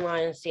visited Suma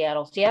in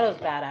Seattle. Seattle's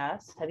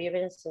badass. Have you ever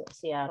been to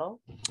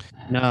Seattle?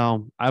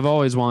 No, I've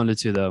always wanted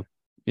to though.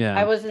 Yeah.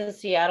 I was in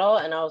Seattle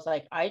and I was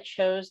like, I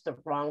chose the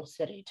wrong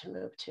city to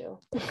move to.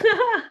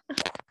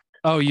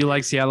 Oh, you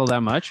like Seattle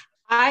that much?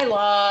 I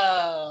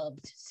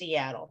loved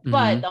Seattle,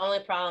 but the only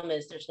problem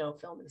is there's no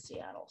film in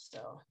Seattle,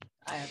 so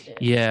I have to.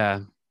 Yeah,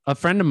 a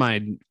friend of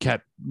mine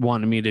kept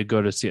wanting me to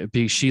go to Seattle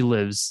because she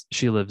lives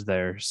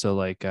there. So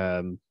like,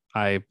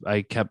 I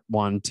kept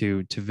wanting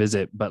to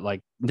visit, but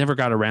like never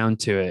got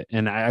around to it.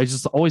 And I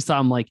just always thought,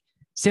 I'm like,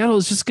 Seattle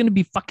is just gonna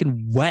be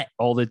fucking wet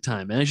all the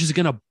time, and it's just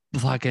gonna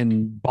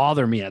fucking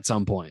bother me at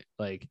some point.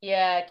 Like,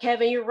 yeah,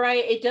 Kevin, you're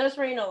right. It does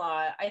rain a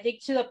lot. I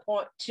think to the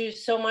point to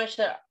so much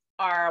that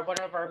one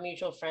of our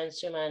mutual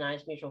friends, Suma and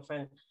I's mutual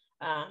friend,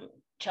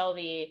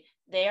 Chelby,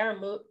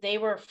 they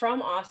were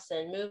from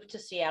Austin, moved to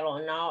Seattle,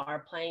 and now are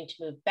planning to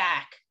move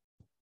back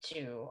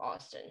to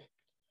Austin.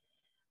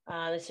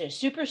 This is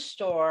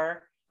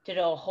Superstore did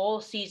a whole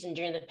season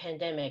during the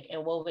pandemic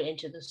and wove it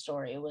into the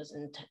story. It was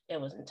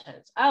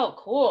intense. Oh,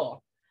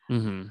 cool.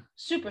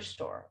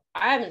 Superstore.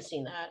 I haven't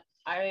seen that.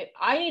 I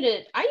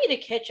need to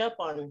catch up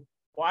on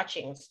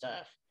watching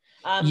stuff.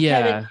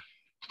 Kevin,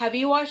 have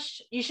you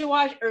watched? You should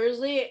watch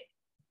Ursley,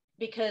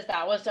 because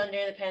that was done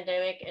during the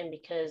pandemic, and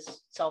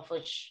because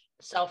selfish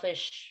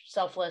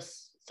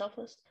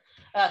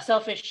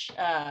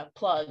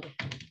plug.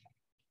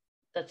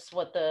 That's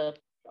what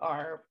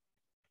our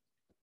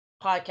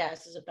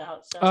podcast is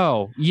about.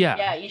 So you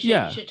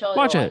should totally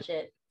watch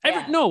it.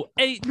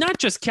 Not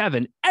just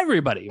Kevin.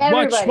 Everybody.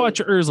 Watch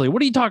Ursley.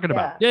 What are you talking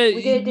about?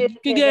 You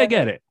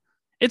get it.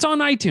 It's on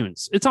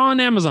iTunes. It's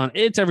on Amazon.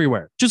 It's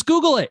everywhere. Just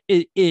Google it.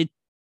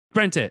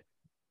 Rent it.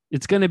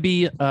 It's gonna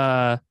be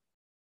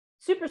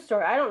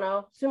Superstore. I don't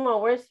know.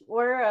 Sumo, where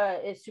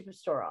is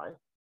Superstore on?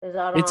 Is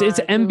that it's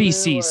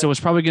NBC, so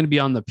it's probably gonna be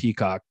on the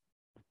Peacock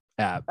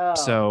app. Oh.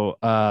 So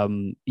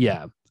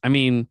yeah. I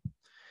mean,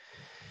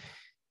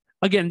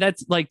 again,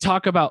 that's like,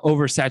 talk about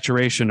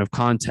oversaturation of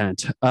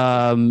content.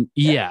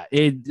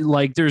 It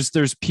like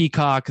there's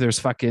Peacock, there's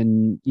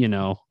fucking,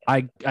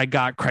 I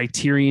got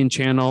Criterion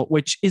Channel,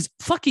 which is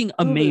fucking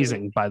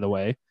amazing, by the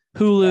way.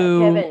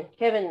 Hulu.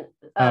 Kevin.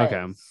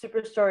 Okay.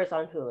 Superstore is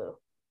on Hulu.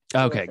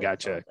 Okay,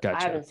 gotcha.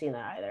 I haven't seen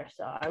that either,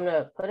 so I'm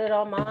gonna put it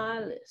on my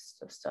list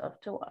of stuff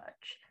to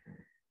watch.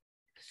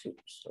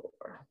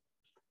 Superstore.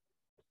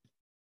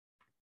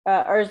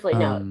 Ursley,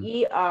 no,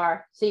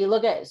 E-R. So you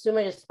look at,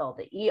 Suma just spelled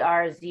it,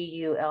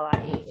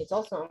 E-R-Z-U-L-I-E. It's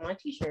also on my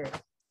t-shirt.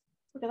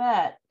 Look at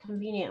that,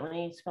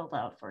 conveniently spelled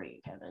out for you,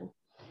 Kevin.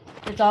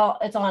 It's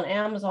on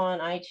Amazon,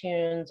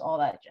 iTunes, all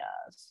that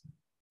jazz.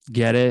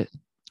 Get it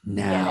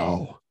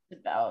now. It's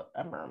about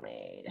a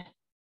mermaid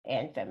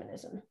and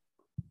feminism.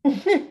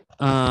 I've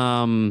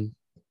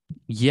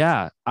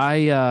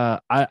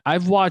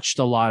watched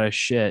a lot of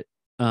shit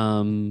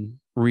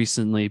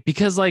recently,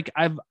 because like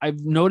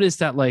I've noticed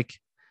that like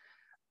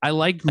I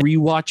like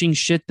rewatching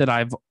shit that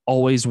I've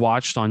always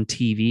watched on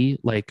TV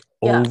like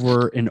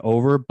over and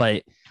over,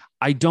 but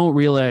I don't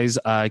realize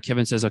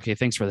Kevin says, okay,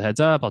 thanks for the heads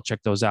up, I'll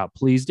check those out.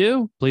 Please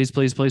do. Please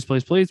do,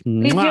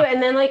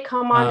 and then like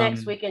come on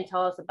next week and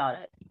tell us about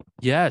it.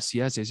 Yes.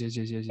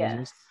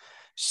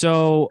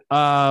 So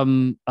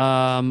I'm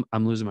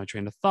losing my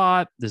train of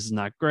thought. This is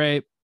not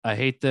great. I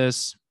hate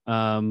this.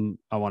 I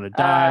want to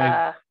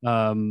die.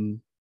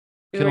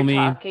 Kill me.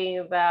 Talking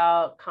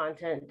about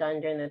content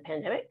done during the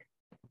pandemic.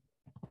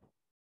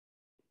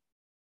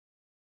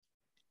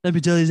 Let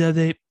me tell you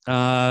something.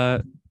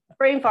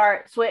 Brain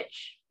fart.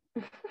 Switch.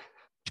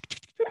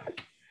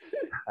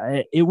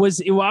 I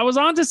was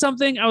onto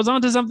something.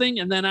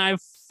 And then I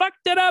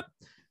fucked it up.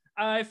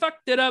 And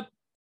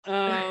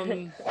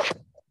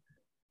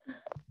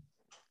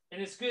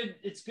it's good.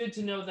 It's good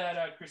to know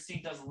that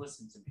Christine doesn't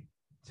listen to me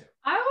too.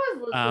 I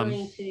was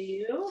listening to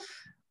you.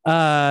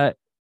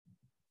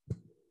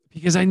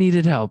 Because I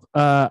needed help.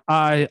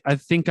 I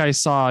think I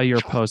saw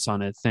your post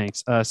on it.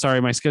 Thanks. Sorry,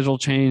 my schedule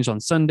changed on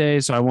Sunday,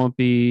 so I won't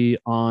be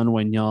on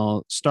when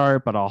y'all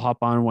start, but I'll hop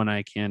on when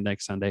I can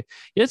next Sunday.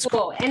 It's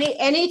cool.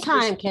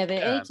 Anytime, Kevin.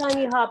 Yeah. Anytime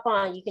you hop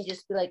on, you can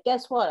just be like,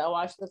 guess what? I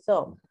watched the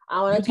film.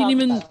 I want to talk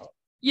about it.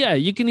 Yeah,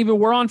 you can even,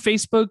 we're on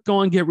Facebook. Go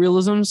on Get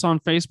Realisms on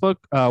Facebook.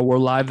 We're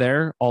live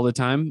there all the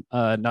time,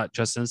 not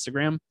just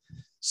Instagram.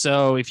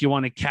 So if you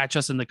want to catch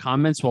us in the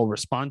comments, we'll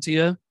respond to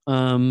you.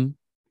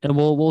 And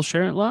we'll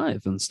share it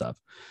live and stuff.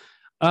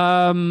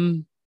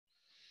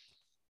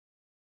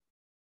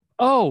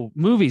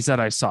 Movies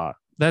that I saw.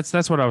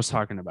 That's what I was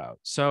talking about.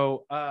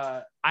 So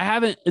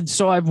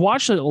I've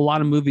watched a lot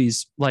of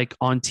movies like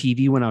on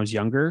TV when I was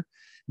younger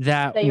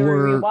that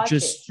were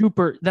just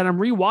super, that I'm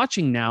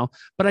rewatching now,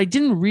 but I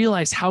didn't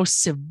realize how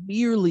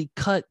severely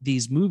cut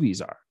these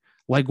movies are,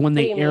 like when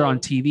they air on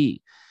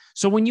TV.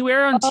 So when you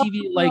air on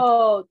TV,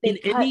 they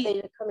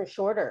come in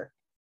shorter.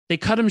 They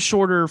cut them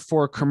shorter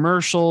for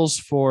commercials,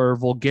 for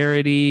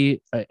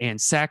vulgarity and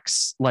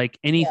sex, like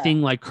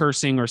anything like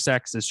cursing or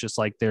sex is just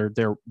like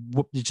it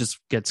just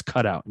gets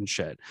cut out and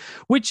shit,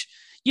 which,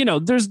 you know,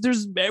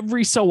 there's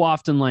every so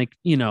often, like,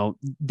 you know,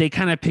 they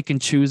kind of pick and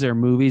choose their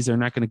movies. They're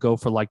not going to go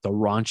for like the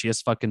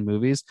raunchiest fucking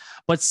movies,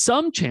 but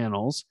some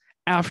channels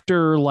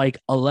after like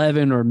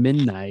 11 or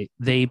midnight,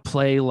 they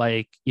play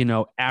like, you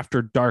know,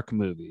 after dark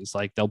movies.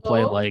 Like they'll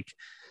play like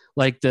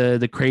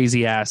the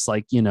crazy ass,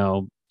 like, you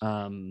know,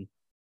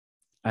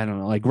 I don't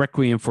know, like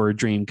Requiem for a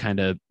Dream kind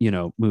of, you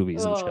know,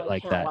 movies and shit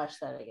like that. I can't watch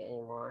that again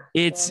anymore.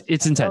 It's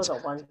intense.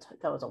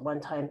 That was a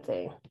one-time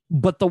thing.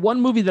 But the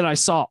one movie that I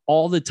saw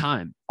all the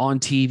time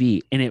on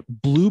TV and it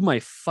blew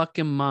my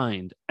fucking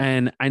mind.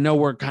 And I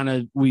know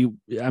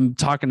I'm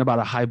talking about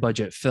a high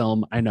budget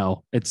film. I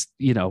know it's,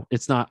 you know,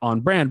 it's not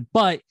on brand,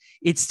 but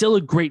it's still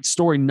a great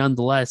story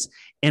nonetheless.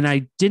 And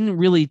I didn't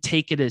really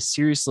take it as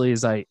seriously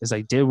as I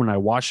did when I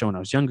watched it when I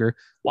was younger.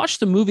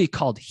 Watched a movie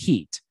called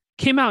Heat.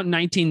 Came out in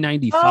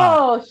 1995.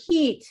 Oh,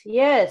 Heat.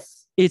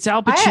 Yes. It's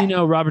Al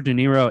Pacino, Robert De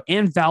Niro,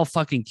 and Val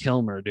fucking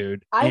Kilmer,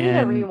 dude. I need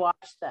to rewatch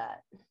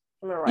that.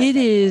 It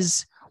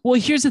is.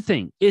 Well, here's the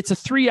thing. It's a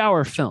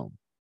 3-hour film.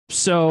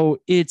 So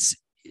it's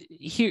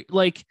here,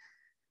 like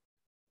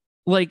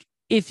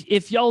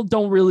if y'all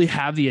don't really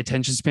have the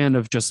attention span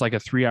of just like a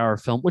 3-hour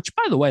film, which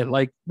by the way,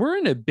 like we're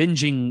in a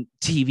binging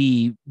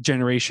TV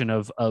generation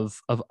of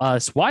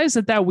us. Why is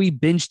it that we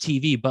binge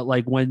TV? But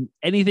like when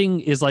anything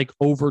is like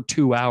over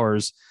 2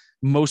 hours,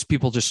 most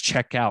people just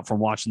check out from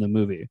watching the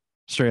movie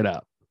straight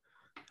up.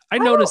 I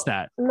noticed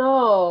that.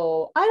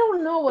 No, I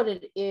don't know what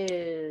it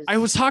is. I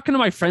was talking to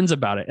my friends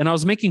about it and I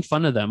was making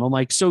fun of them. I'm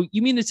like, so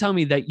you mean to tell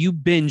me that you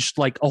binged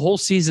like a whole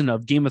season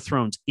of Game of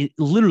Thrones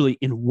literally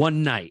in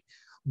one night?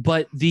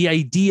 But the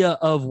idea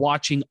of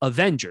watching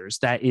Avengers,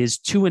 that is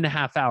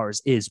 2.5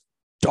 hours, is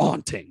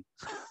daunting.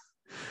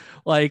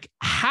 Like,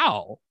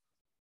 how?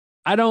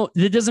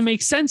 It doesn't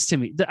make sense to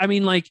me. I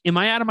mean, like, am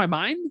I out of my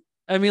mind?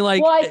 I mean,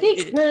 like, well, I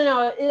think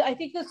no. I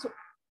think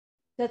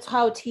that's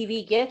how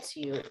TV gets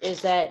you,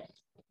 is that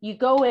you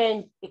go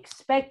in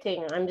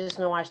expecting I'm just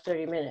gonna watch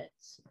 30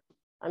 minutes.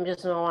 I'm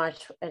just gonna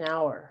watch an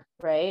hour,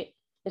 right?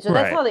 And so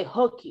that's how they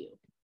hook you.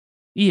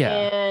 Yeah.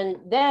 And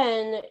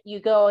then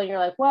you go and you're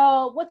like,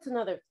 well, what's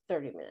another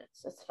 30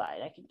 minutes? That's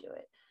fine. I can do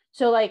it.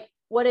 So like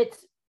what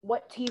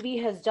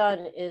TV has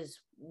done is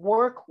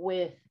work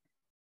with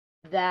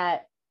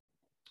that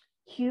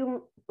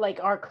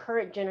like our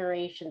current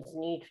generations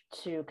need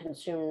to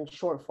consume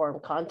short form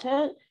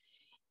content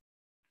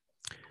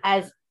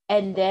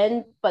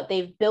but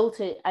they've built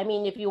it. I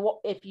mean, if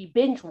you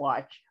binge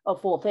watch a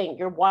full thing,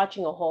 you're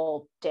watching a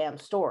whole damn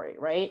story,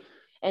 right?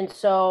 And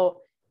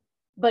so,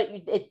 but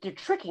they're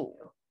tricking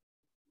you,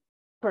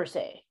 per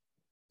se.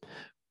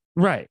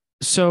 Right.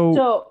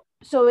 So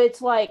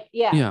it's like,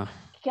 yeah.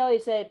 Kelly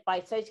said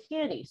bite-sized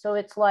candy. So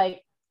it's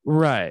like,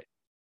 right.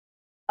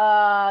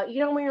 You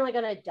know, when you're like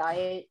on a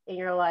diet and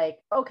you're like,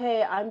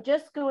 okay, I'm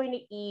just going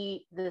to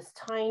eat this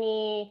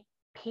tiny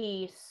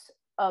piece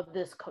of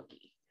this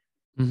cookie.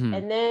 Mm-hmm.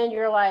 And then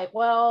you're like,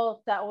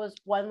 well, that was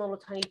one little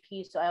tiny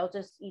piece, so I'll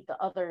just eat the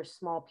other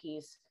small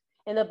piece.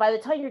 And then by the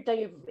time you're done,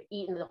 you've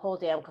eaten the whole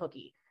damn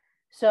cookie.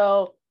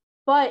 So,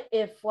 but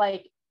if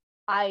like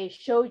I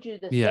showed you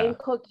the same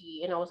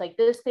cookie and I was like,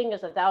 this thing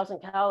is 1,000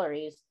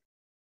 calories,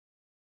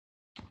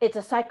 it's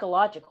a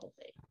psychological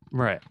thing.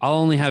 Right. I'll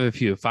only have a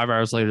few. 5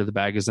 hours later, the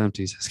bag is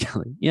empty, says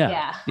Kelly.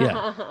 Yeah.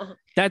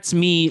 That's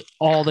me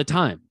all the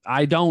time.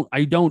 I don't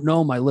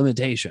know my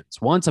limitations.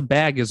 Once a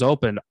bag is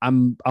opened,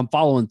 I'm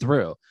following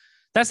through.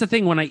 That's the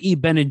thing. When I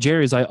eat Ben and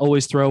Jerry's, I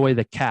always throw away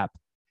the cap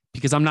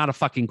because I'm not a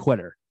fucking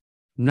quitter.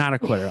 I'm not a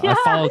quitter. I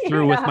follow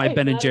through with my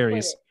Ben and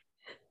Jerry's.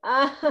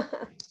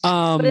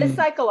 But it's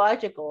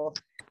psychological.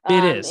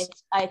 It is.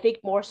 I think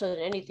more so than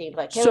anything.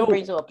 But Kevin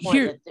brings up a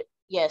point that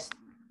yes,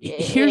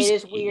 it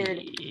is weird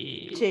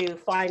to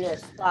find a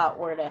spot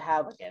where to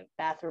have like a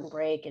bathroom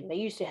break, and they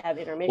used to have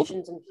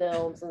intermissions in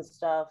films and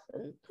stuff.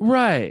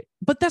 Right,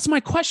 but that's my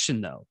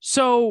question though.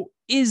 So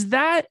is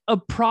that a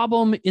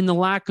problem in the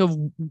lack of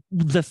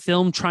the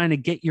film trying to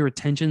get your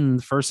attention in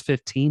the first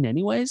 15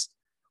 anyways,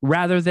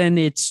 rather than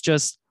it's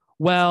just,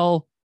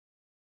 well,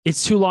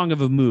 it's too long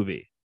of a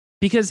movie?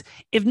 Because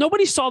if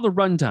nobody saw the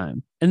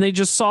runtime and they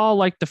just saw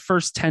like the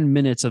first 10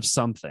 minutes of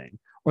something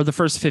or the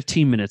first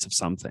 15 minutes of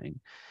something,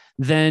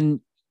 then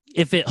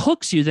if it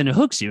hooks you, then it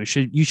hooks you.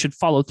 You should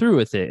follow through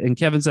with it. And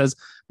Kevin says,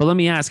 but let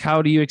me ask,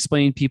 how do you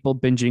explain people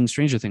binging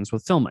Stranger Things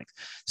with film length?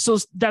 So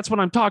that's what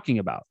I'm talking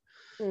about.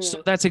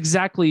 So that's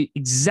exactly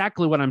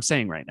what I'm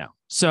saying right now.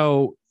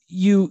 So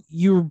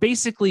you're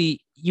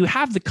basically, you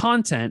have the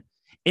content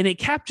and it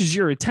captures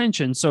your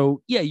attention.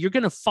 So yeah, you're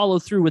going to follow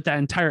through with that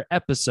entire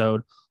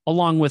episode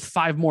along with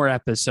 5 more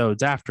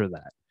episodes after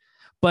that.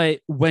 But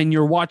when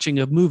you're watching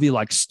a movie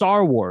like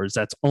Star Wars,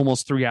 that's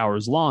almost 3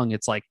 hours long,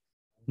 it's like,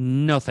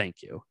 no,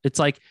 thank you. It's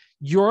like,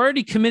 you're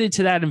already committed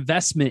to that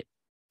investment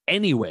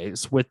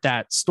anyways with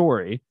that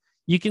story.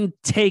 You can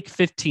take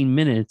 15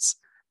 minutes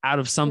out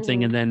of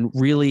something and then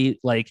really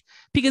like,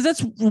 because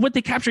that's what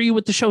they capture you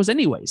with the shows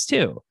anyways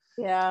too.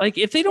 Yeah. Like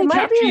if they don't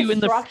capture you in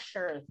the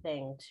structure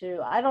thing too.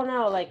 I don't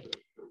know, like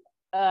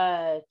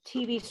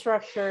TV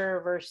structure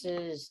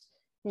versus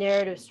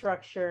narrative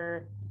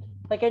structure.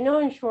 Like I know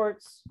in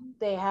shorts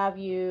they have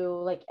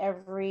you like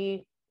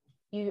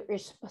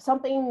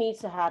something needs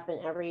to happen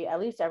at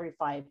least every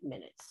 5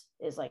 minutes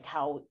is like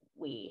how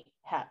we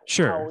have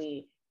how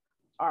we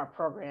are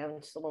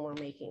programmed when we're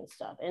making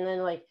stuff. And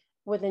then like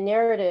with a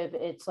narrative,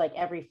 it's like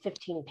every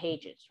 15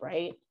 pages,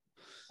 right?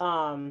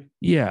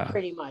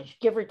 Pretty much,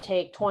 give or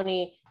take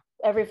 20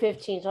 every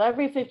 15. So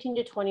every 15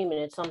 to 20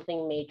 minutes,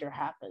 something major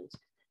happens.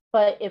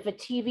 But if a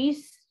TV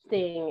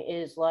thing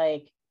is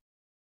like,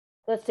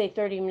 let's say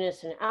 30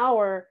 minutes, an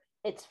hour,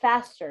 it's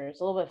faster.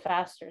 It's a little bit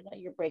faster that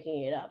you're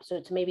breaking it up. So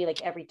it's maybe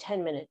like every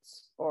 10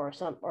 minutes or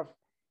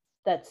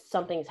that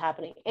something's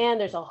happening.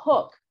 And there's a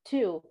hook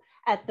too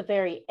at the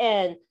very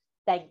end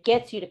that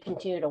gets you to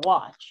continue to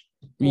watch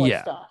more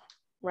stuff,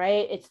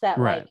 right? It's that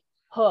like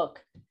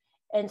hook.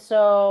 And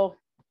so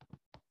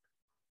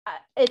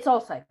it's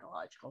all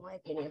psychological, in my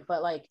opinion,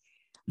 but like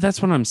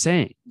that's what I'm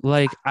saying.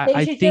 Like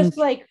I think just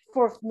like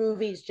for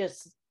movies,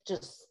 just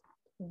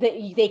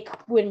they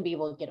wouldn't be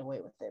able to get away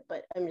with it.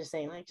 But I'm just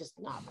saying, like, just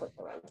not put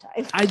the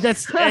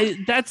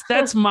runtime.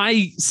 That's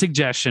my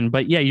suggestion.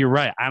 But yeah, you're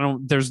right.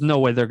 There's no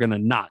way they're gonna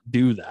not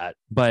do that.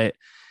 But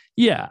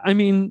yeah, I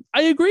mean,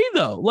 I agree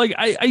though. Like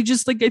I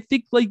just like I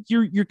think like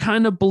you're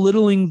kind of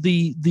belittling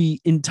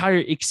the entire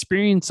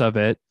experience of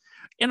it.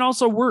 And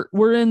also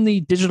we're in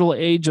the digital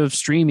age of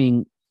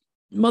streaming.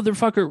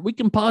 Motherfucker, we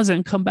can pause it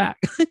and come back.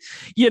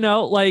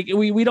 Like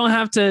we don't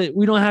have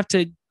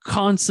to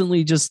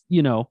constantly just,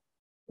 I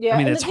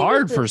mean, it's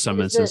hard for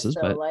some instances,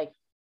 but like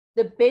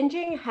the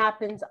binging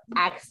happens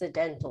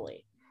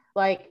accidentally.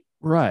 Like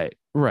right.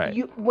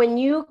 When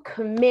you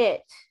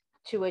commit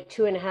to a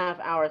 2.5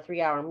 hour,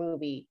 3 hour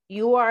movie,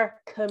 you are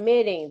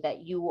committing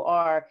that you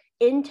are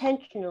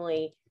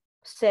intentionally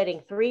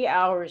setting 3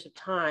 hours of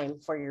time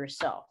for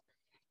yourself.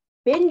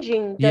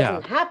 Binging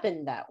doesn't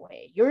happen that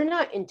way. You're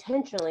not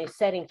intentionally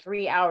setting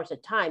 3 hours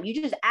of time. You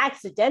just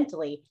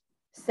accidentally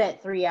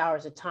set 3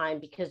 hours of time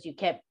because you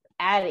kept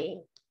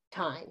adding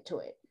time to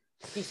it.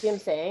 Do you see what I'm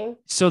saying?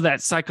 So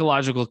that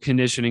psychological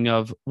conditioning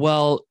of,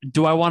 well,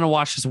 do I want to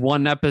watch this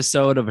one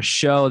episode of a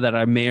show that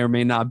I may or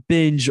may not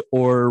binge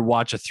or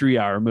watch a 3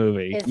 hour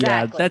movie?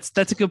 Exactly. Yeah,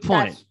 that's a good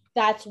point.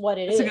 That's what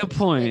it is. That's a good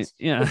point.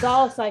 It's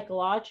all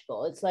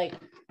psychological. It's like,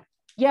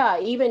 yeah,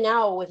 even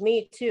now with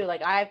me too,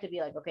 like I have to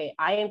be like, okay,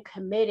 I am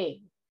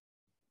committing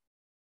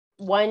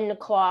 1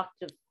 o'clock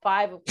to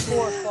 4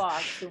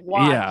 o'clock to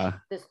watch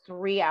this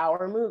 3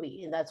 hour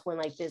movie. And that's when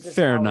like business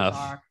fair hours enough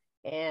are.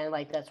 And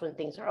like, that's when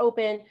things are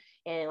open.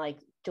 And like,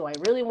 do I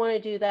really want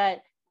to do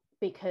that?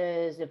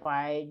 Because if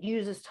I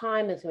use this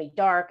time, it's gonna be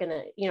dark and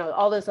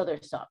all this other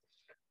stuff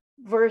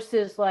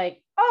versus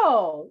like,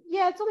 oh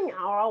yeah, it's only an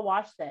hour. I'll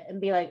watch that and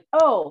be like,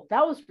 oh,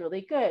 that was really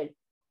good.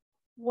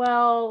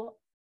 Well,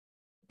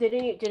 did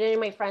any of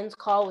my friends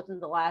call within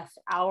the last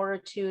hour or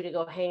two to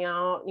go hang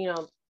out?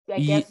 I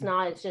guess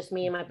not. It's just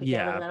me and my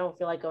pajamas. And I don't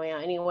feel like going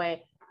out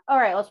anyway. All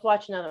right, let's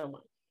watch another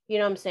one. You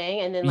know what I'm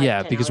saying? And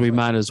then because we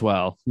might as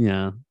well.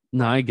 Yeah.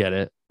 No, I get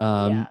it.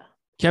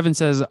 Kevin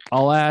says,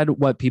 I'll add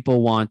what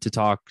people want to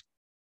talk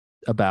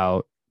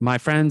about. My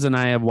friends and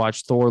I have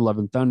watched Thor, Love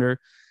and Thunder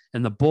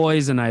and The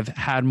Boys, and I've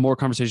had more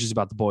conversations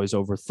about The Boys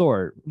over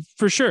Thor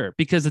for sure,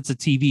 because it's a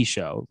TV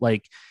show.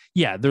 Like,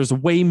 yeah, there's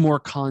way more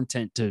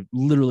content to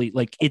literally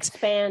like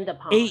expand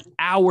upon. 8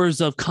 hours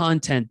of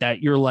content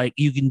that you're like,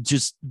 you can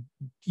just,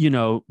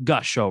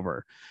 gush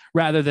over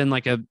rather than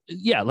like a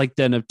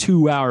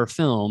 2 hour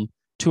film,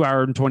 2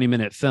 hour and 20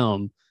 minute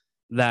film.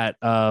 that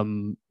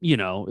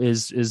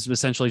is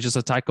essentially just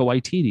a Taika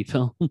Waititi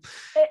film.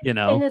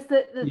 And it's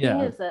the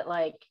thing is that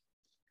like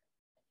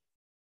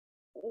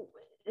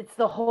it's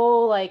the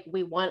whole like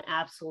we want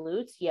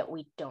absolutes yet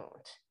we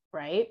don't,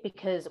 right?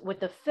 Because with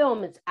the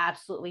film it's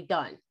absolutely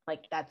done,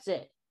 like that's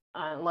it,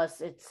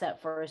 unless it's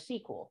set for a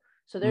sequel.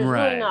 So there's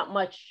really not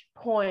much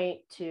point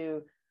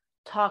to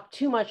talk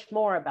too much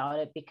more about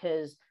it,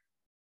 because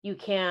you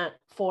can't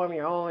form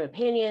your own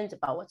opinions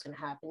about what's going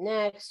to happen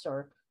next,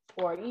 or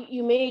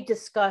you may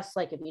discuss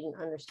like if you didn't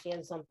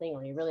understand something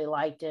or you really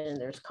liked it and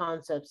there's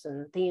concepts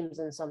and themes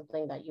and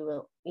something that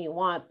you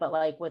want. But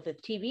like with a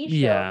TV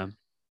show,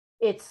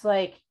 it's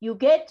like you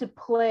get to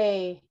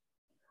play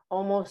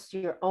almost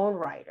your own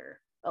writer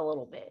a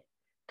little bit,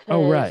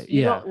 because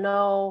you don't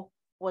know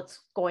what's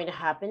going to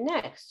happen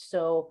next.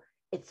 So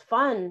it's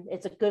fun.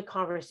 It's a good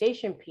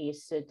conversation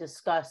piece to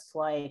discuss,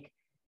 like,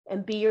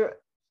 and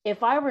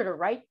if I were to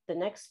write the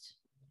next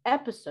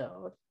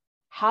episode,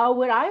 how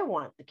would I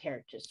want the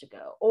characters to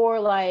go? Or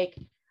like,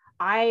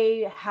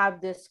 I have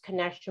this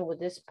connection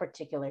with this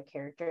particular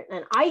character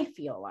and I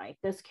feel like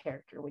this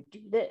character would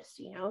do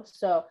this,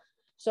 So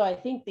I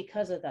think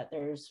because of that,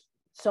 there's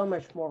so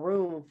much more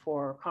room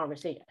for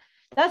conversation.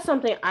 That's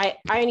something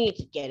I need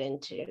to get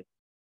into,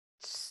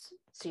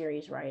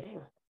 series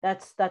writing.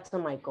 That's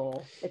my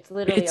goal. It's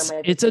literally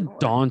it's a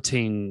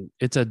daunting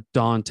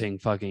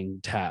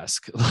fucking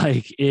task.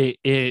 Like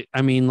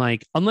I mean,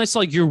 like, unless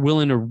like you're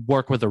willing to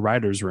work with a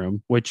writer's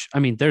room, which I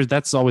mean,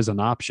 that's always an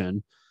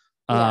option.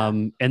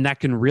 And that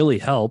can really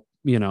help,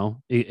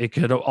 it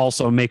could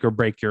also make or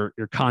break your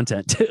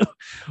content too.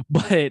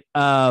 But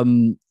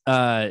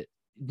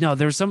no,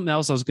 there's something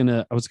else I was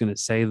gonna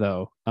say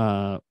though,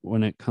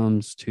 when it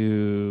comes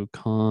to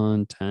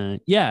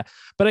content. Yeah,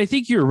 but I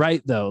think you're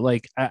right though.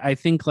 Like I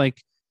think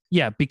like,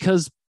 yeah,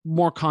 because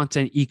more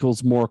content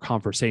equals more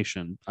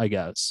conversation, I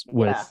guess.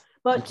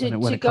 But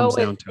to go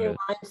in line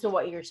to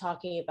what you're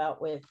talking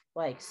about with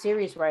like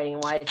series writing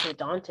and why it's so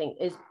daunting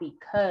is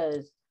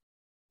because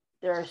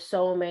there are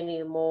so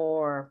many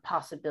more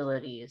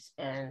possibilities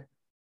and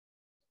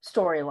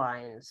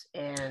storylines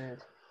and.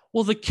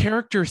 Well, the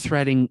character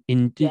threading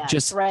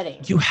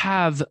you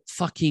have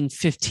fucking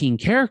 15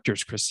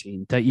 characters,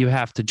 Christine, that you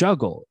have to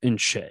juggle and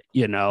shit,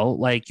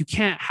 like you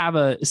can't have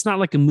it's not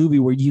like a movie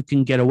where you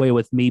can get away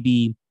with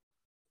maybe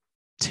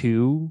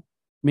 2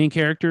 main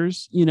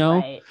characters, you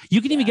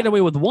can even get away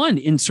with 1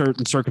 in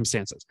certain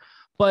circumstances,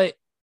 but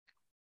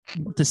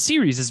the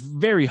series is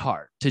very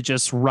hard to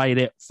just write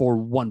it for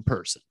 1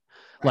 person.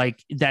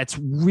 Like that's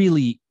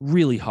really,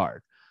 really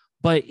hard.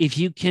 But if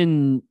you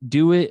can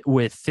do it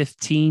with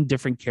 15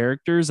 different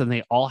characters and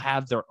they all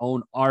have their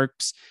own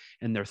arcs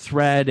and their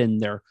thread and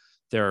their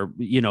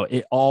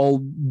it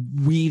all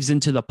weaves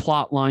into the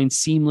plot line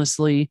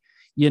seamlessly,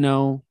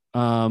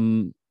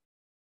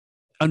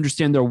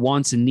 understand their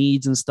wants and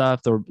needs and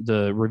stuff,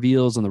 the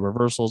reveals and the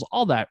reversals,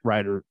 all that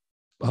writer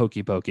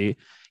hokey pokey.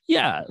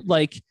 Yeah,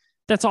 like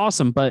that's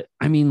awesome. But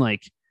I mean,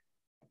 like,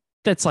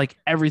 that's like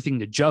everything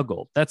to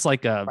juggle. That's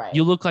like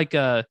you look like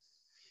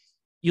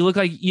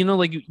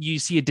like you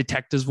see a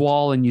detective's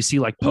wall and you see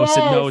like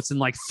post-it notes and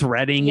like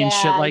threading and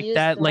shit like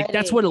that. Threading. Like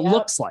that's what it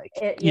looks like,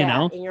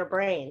 in your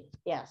brain.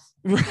 Yes.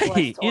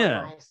 Right.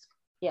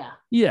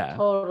 Yeah.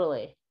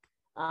 Totally.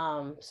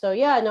 So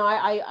yeah, no,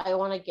 I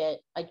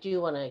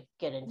do want to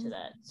get into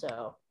that.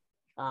 So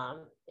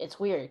it's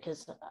weird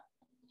because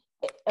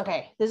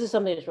this is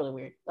something that's really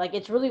weird. Like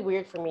it's really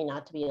weird for me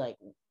not to be like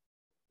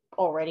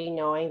already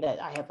knowing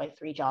that I have like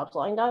 3 jobs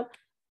lined up,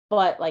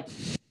 but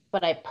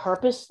I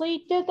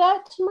purposely did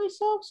that to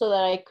myself so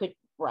that I could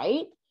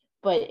write,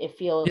 but it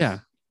feels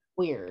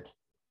weird.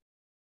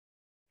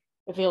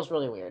 It feels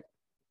really weird.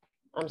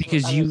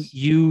 Because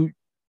you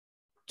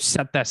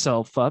set that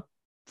self up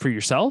for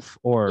yourself,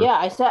 or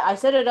I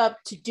set it up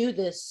to do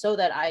this so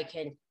that I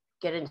can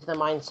get into the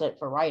mindset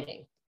for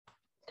writing,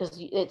 because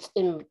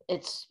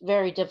it's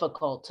very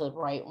difficult to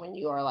write when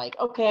you are like,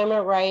 okay, I'm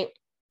gonna write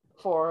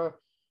for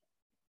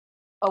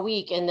a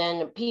week and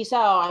then peace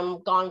out,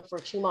 I'm gone for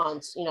 2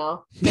 months. It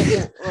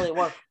doesn't really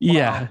work.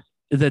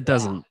 That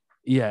doesn't.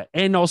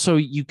 And also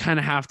you kind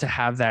of have to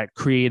have that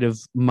creative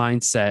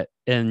mindset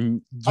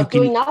and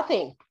doing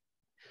nothing.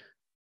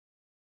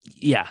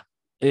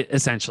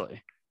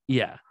 Essentially.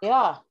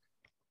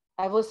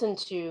 I've listened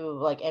to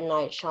like M.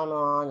 Night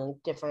Shyamalan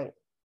and different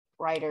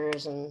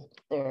writers and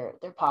their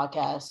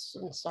podcasts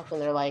and stuff, and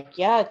they're like,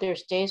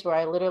 there's days where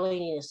I literally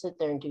need to sit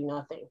there and do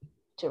nothing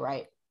to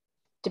write,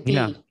 to be.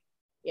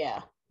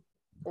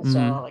 And so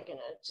like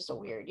it's just a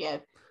weird.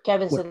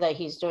 Kevin said that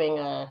he's doing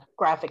a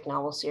graphic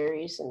novel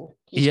series and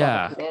he's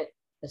got to commit.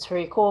 It's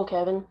pretty cool,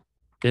 Kevin.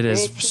 It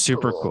is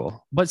super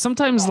cool. But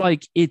sometimes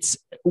like it's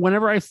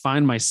whenever I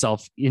find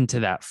myself into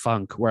that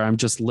funk where I'm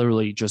just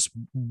literally just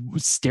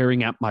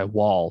staring at my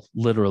wall,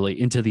 literally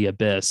into the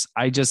abyss,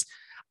 I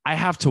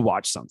have to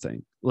watch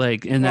something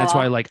like, and that's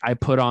why like I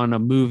put on a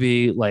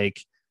movie, like,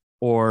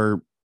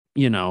 or,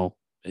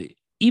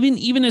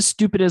 even as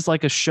stupid as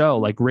like a show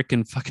like Rick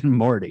and fucking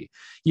Morty,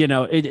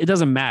 it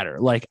doesn't matter.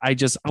 Like I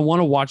want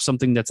to watch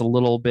something that's a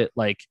little bit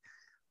like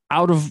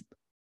out of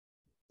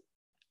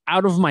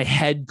my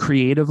head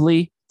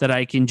creatively that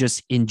I can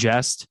just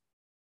ingest,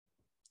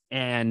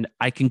 and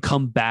I can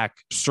come back,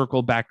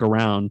 circle back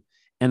around.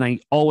 And I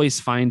always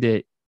find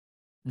it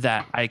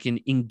that I can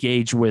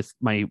engage with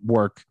my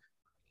work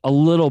a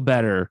little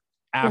better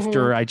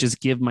after I just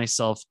give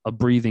myself a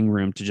breathing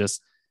room to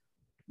just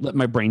let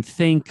my brain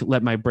think,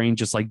 let my brain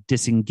just like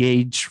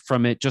disengage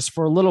from it just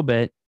for a little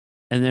bit.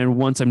 And then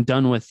once I'm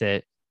done with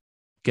it,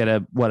 get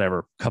a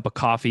whatever cup of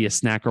coffee, a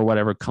snack or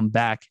whatever, come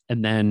back.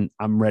 And then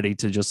I'm ready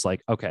to just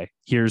like, okay,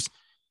 here's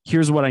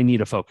what I need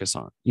to focus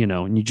on,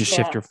 and you just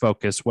shift your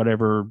focus,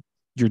 whatever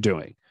you're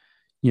doing,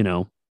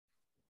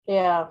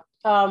 Yeah.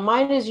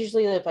 Mine is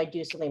usually if I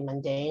do something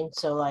mundane.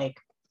 So like,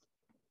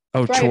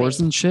 driving. Chores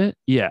and shit.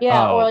 Yeah.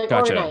 Yeah. Or like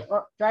gotcha.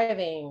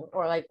 Driving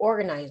or like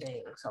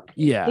organizing something.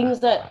 Yeah. Things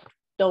that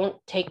don't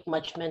take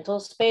much mental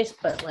space,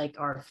 but like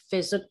are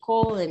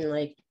physical and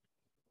like,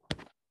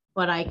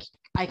 but I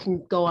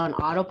can go on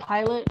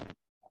autopilot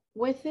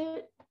with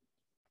it.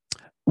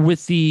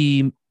 With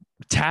the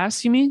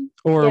task, you mean?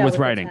 Or with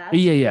writing?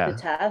 The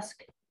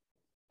task.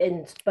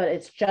 But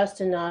it's just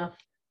enough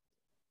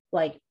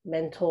like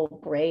mental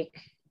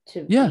break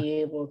to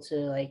be able to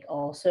like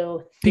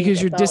also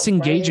because you're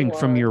disengaging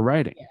from your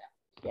writing.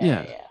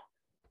 Yeah.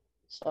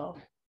 So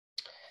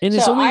and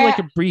it's only like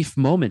a brief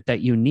moment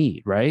that you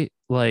need, right?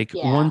 Like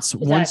once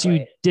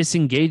you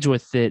disengage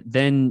with it,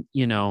 then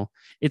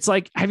it's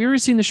like, have you ever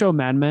seen the show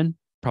Mad Men?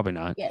 Probably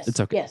not. Yes. It's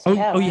okay. Yes, you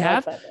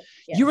have?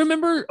 Yes. You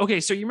remember? Okay,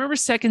 so you remember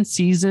second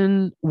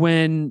season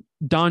when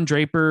Don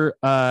Draper,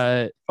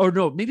 or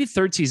no, maybe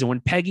third season when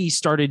Peggy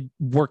started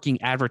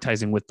working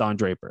advertising with Don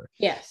Draper.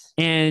 Yes.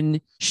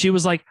 And she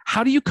was like,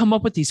 "How do you come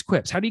up with these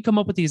quips? How do you come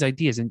up with these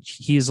ideas?" And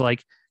he's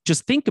like,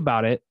 "Just think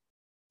about it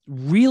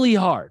really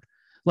hard,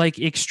 like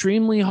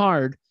extremely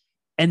hard,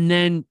 and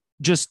then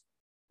just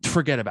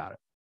forget about it.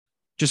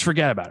 Just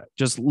forget about it.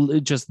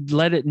 Just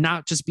let it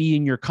not just be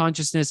in your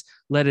consciousness.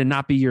 Let it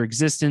not be your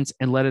existence,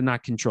 and let it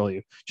not control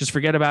you. Just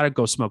forget about it.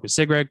 Go smoke a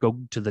cigarette. Go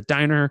to the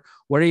diner.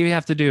 Whatever you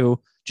have to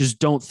do. Just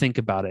don't think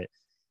about it.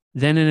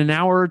 Then in an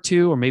hour or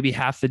two, or maybe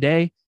half the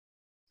day,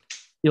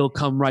 it'll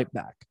come right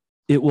back.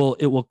 It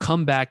will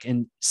come back,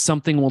 and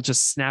something will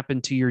just snap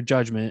into your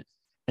judgment,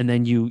 and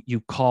then you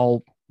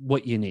call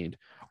what you need.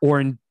 Or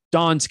in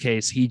Don's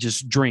case, he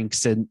just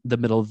drinks in the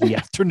middle of the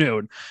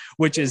afternoon,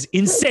 which is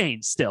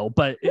insane still,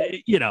 but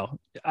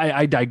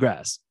I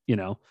digress,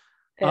 Yeah.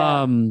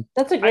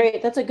 That's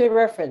a good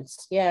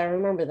reference. Yeah. I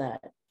remember that.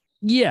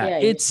 Yeah.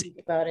 It's,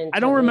 I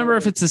don't remember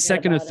if it's the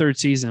second or third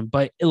season,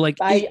 but like,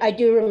 I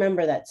do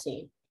remember that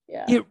scene.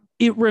 Yeah.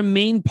 It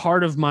remained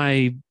part of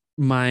my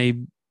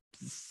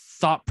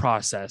thought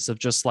process of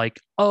just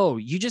like, oh,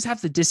 you just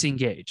have to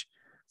disengage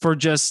for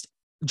just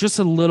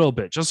a little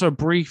bit, just a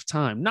brief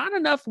time, not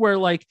enough where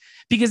like,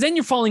 because then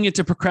you're falling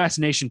into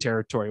procrastination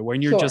territory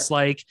when you're just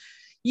like,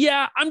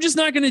 yeah, I'm just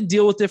not going to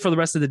deal with it for the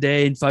rest of the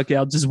day and fuck it,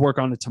 I'll just work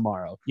on it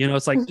tomorrow.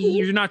 It's like,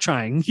 you're not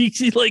trying.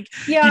 Like,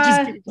 you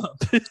just give up.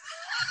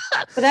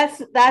 But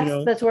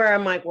that's where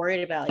I'm like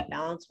worried about like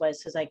balance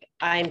wise. Cause like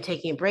I'm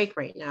taking a break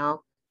right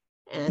now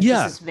and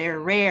this is very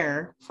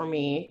rare for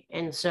me.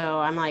 And so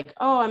I'm like,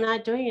 oh, I'm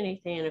not doing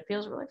anything. And it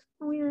feels really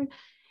weird.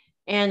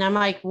 And I'm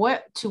like,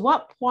 to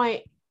what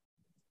point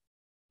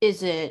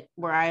is it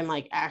where I'm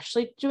like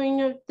actually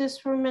doing this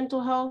for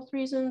mental health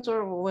reasons,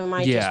 or am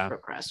I just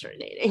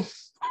procrastinating?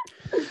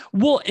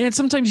 Well, and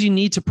sometimes you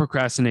need to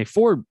procrastinate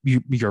for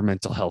your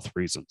mental health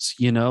reasons,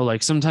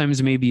 like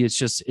sometimes maybe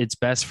it's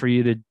best for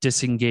you to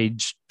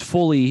disengage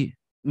fully,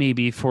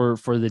 maybe for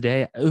the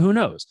day. Who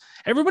knows?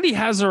 Everybody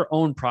has their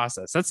own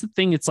process. That's the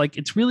thing. It's like,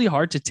 it's really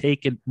hard to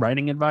take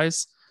writing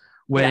advice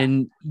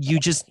when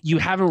you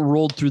haven't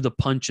rolled through the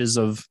punches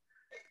of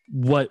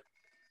what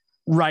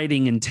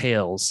writing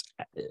entails,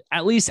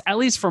 at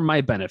least for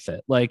my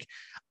benefit. Like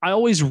I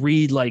always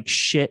read like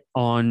shit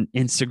on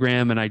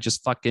Instagram, and I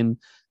just fucking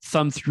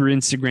thumb through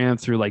Instagram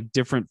through like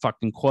different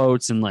fucking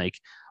quotes and like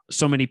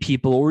so many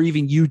people, or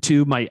even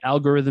YouTube. My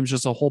algorithm's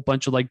just a whole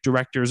bunch of like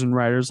directors and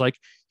writers like,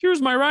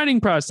 here's my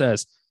writing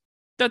process,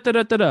 and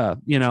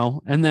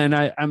then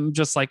I'm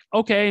just like,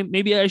 okay,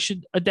 maybe I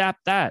should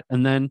adapt that.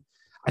 And then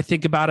I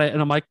think about it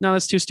and I'm like, no,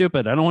 that's too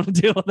stupid. I don't want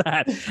to deal with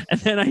that. And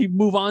then I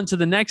move on to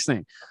the next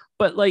thing.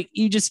 But like,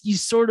 you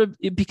sort of,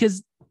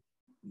 because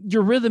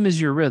your rhythm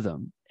is your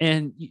rhythm,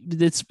 and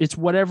it's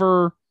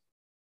whatever,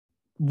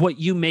 what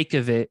you make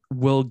of it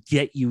will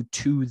get you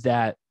to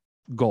that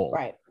goal,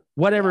 right?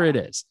 Whatever it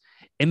is.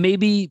 And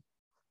maybe,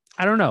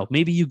 I don't know,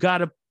 maybe you got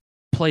to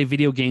play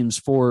video games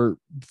for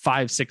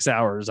 5-6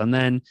 hours and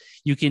then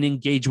you can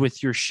engage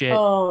with your shit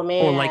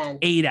for like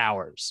 8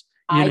 hours.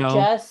 I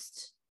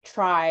just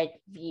tried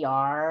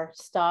VR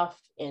stuff,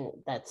 and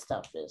that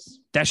stuff is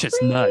that's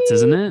just nuts,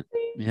 isn't it?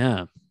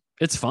 Yeah.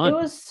 It's fun. It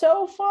was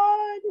so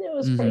fun. It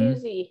was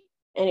crazy.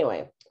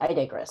 Anyway, I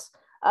digress.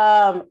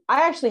 I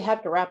actually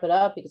have to wrap it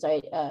up because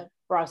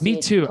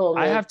Me too.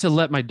 I have to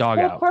let my dog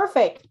out.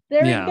 Perfect.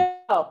 There you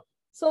go.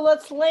 So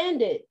let's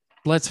land it.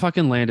 Let's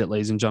fucking land it,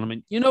 ladies and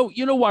gentlemen. You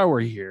know why we're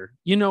here.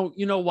 You know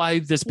why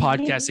this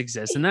podcast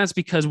exists. And that's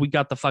because we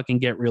got the fucking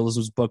Get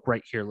Realisms book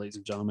right here, ladies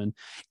and gentlemen.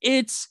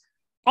 It's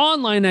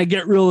online at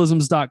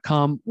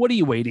getrealisms.com. What are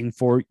you waiting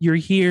for? You're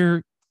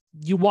here.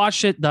 You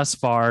watched it thus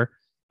far.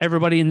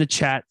 Everybody in the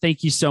chat,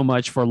 thank you so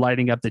much for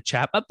lighting up the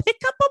chat. But pick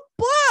up a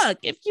book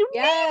if you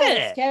need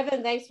it.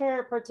 Kevin, thanks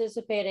for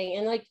participating.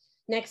 And like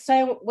next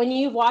time when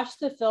you watch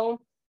the film,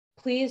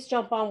 please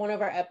jump on one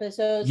of our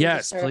episodes and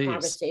just start a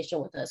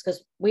conversation with us,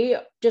 because we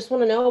just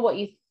want to know what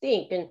you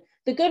think and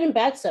the good and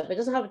bad stuff. It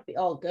doesn't have to be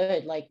all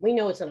good. Like, we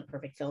know it's not a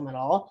perfect film at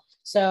all.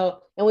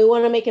 So, and we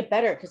want to make it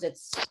better because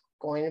there's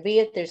going to be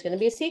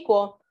a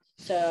sequel.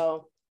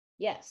 So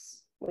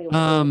yes, we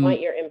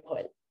want your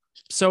input.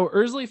 So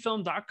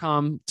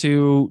ErsleyFilm.com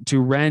to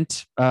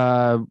rent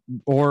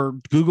or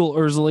Google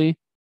Erzuley,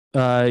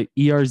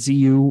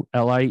 Erzule.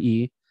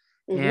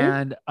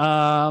 And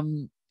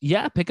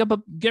yeah, pick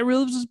up Get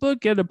Realisms book,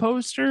 get a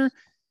poster.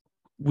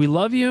 We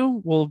love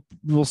you.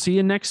 We'll see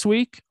you next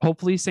week.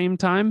 Hopefully same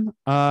time.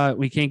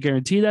 We can't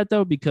guarantee that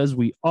though, because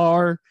we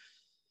are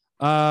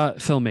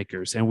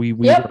filmmakers and we're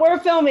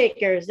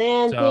filmmakers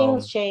and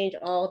things change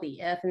all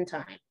the effing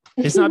time.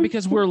 It's not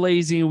because we're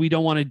lazy and we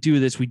don't want to do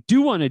this. We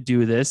do want to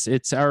do this.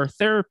 It's our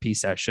therapy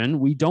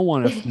session. We don't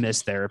want to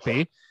miss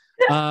therapy.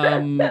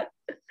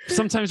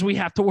 Sometimes we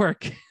have to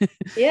work.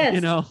 Yes.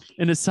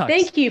 And it sucks.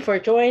 Thank you for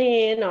joining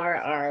in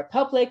our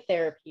public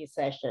therapy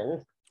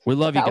session. We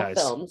love you guys.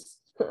 Films.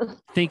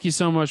 Thank you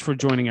so much for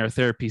joining our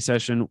therapy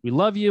session. We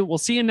love you. We'll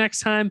see you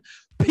next time.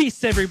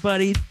 Peace,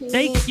 everybody.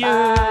 Thank you.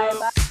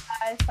 Bye.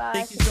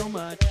 Thank you so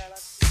much.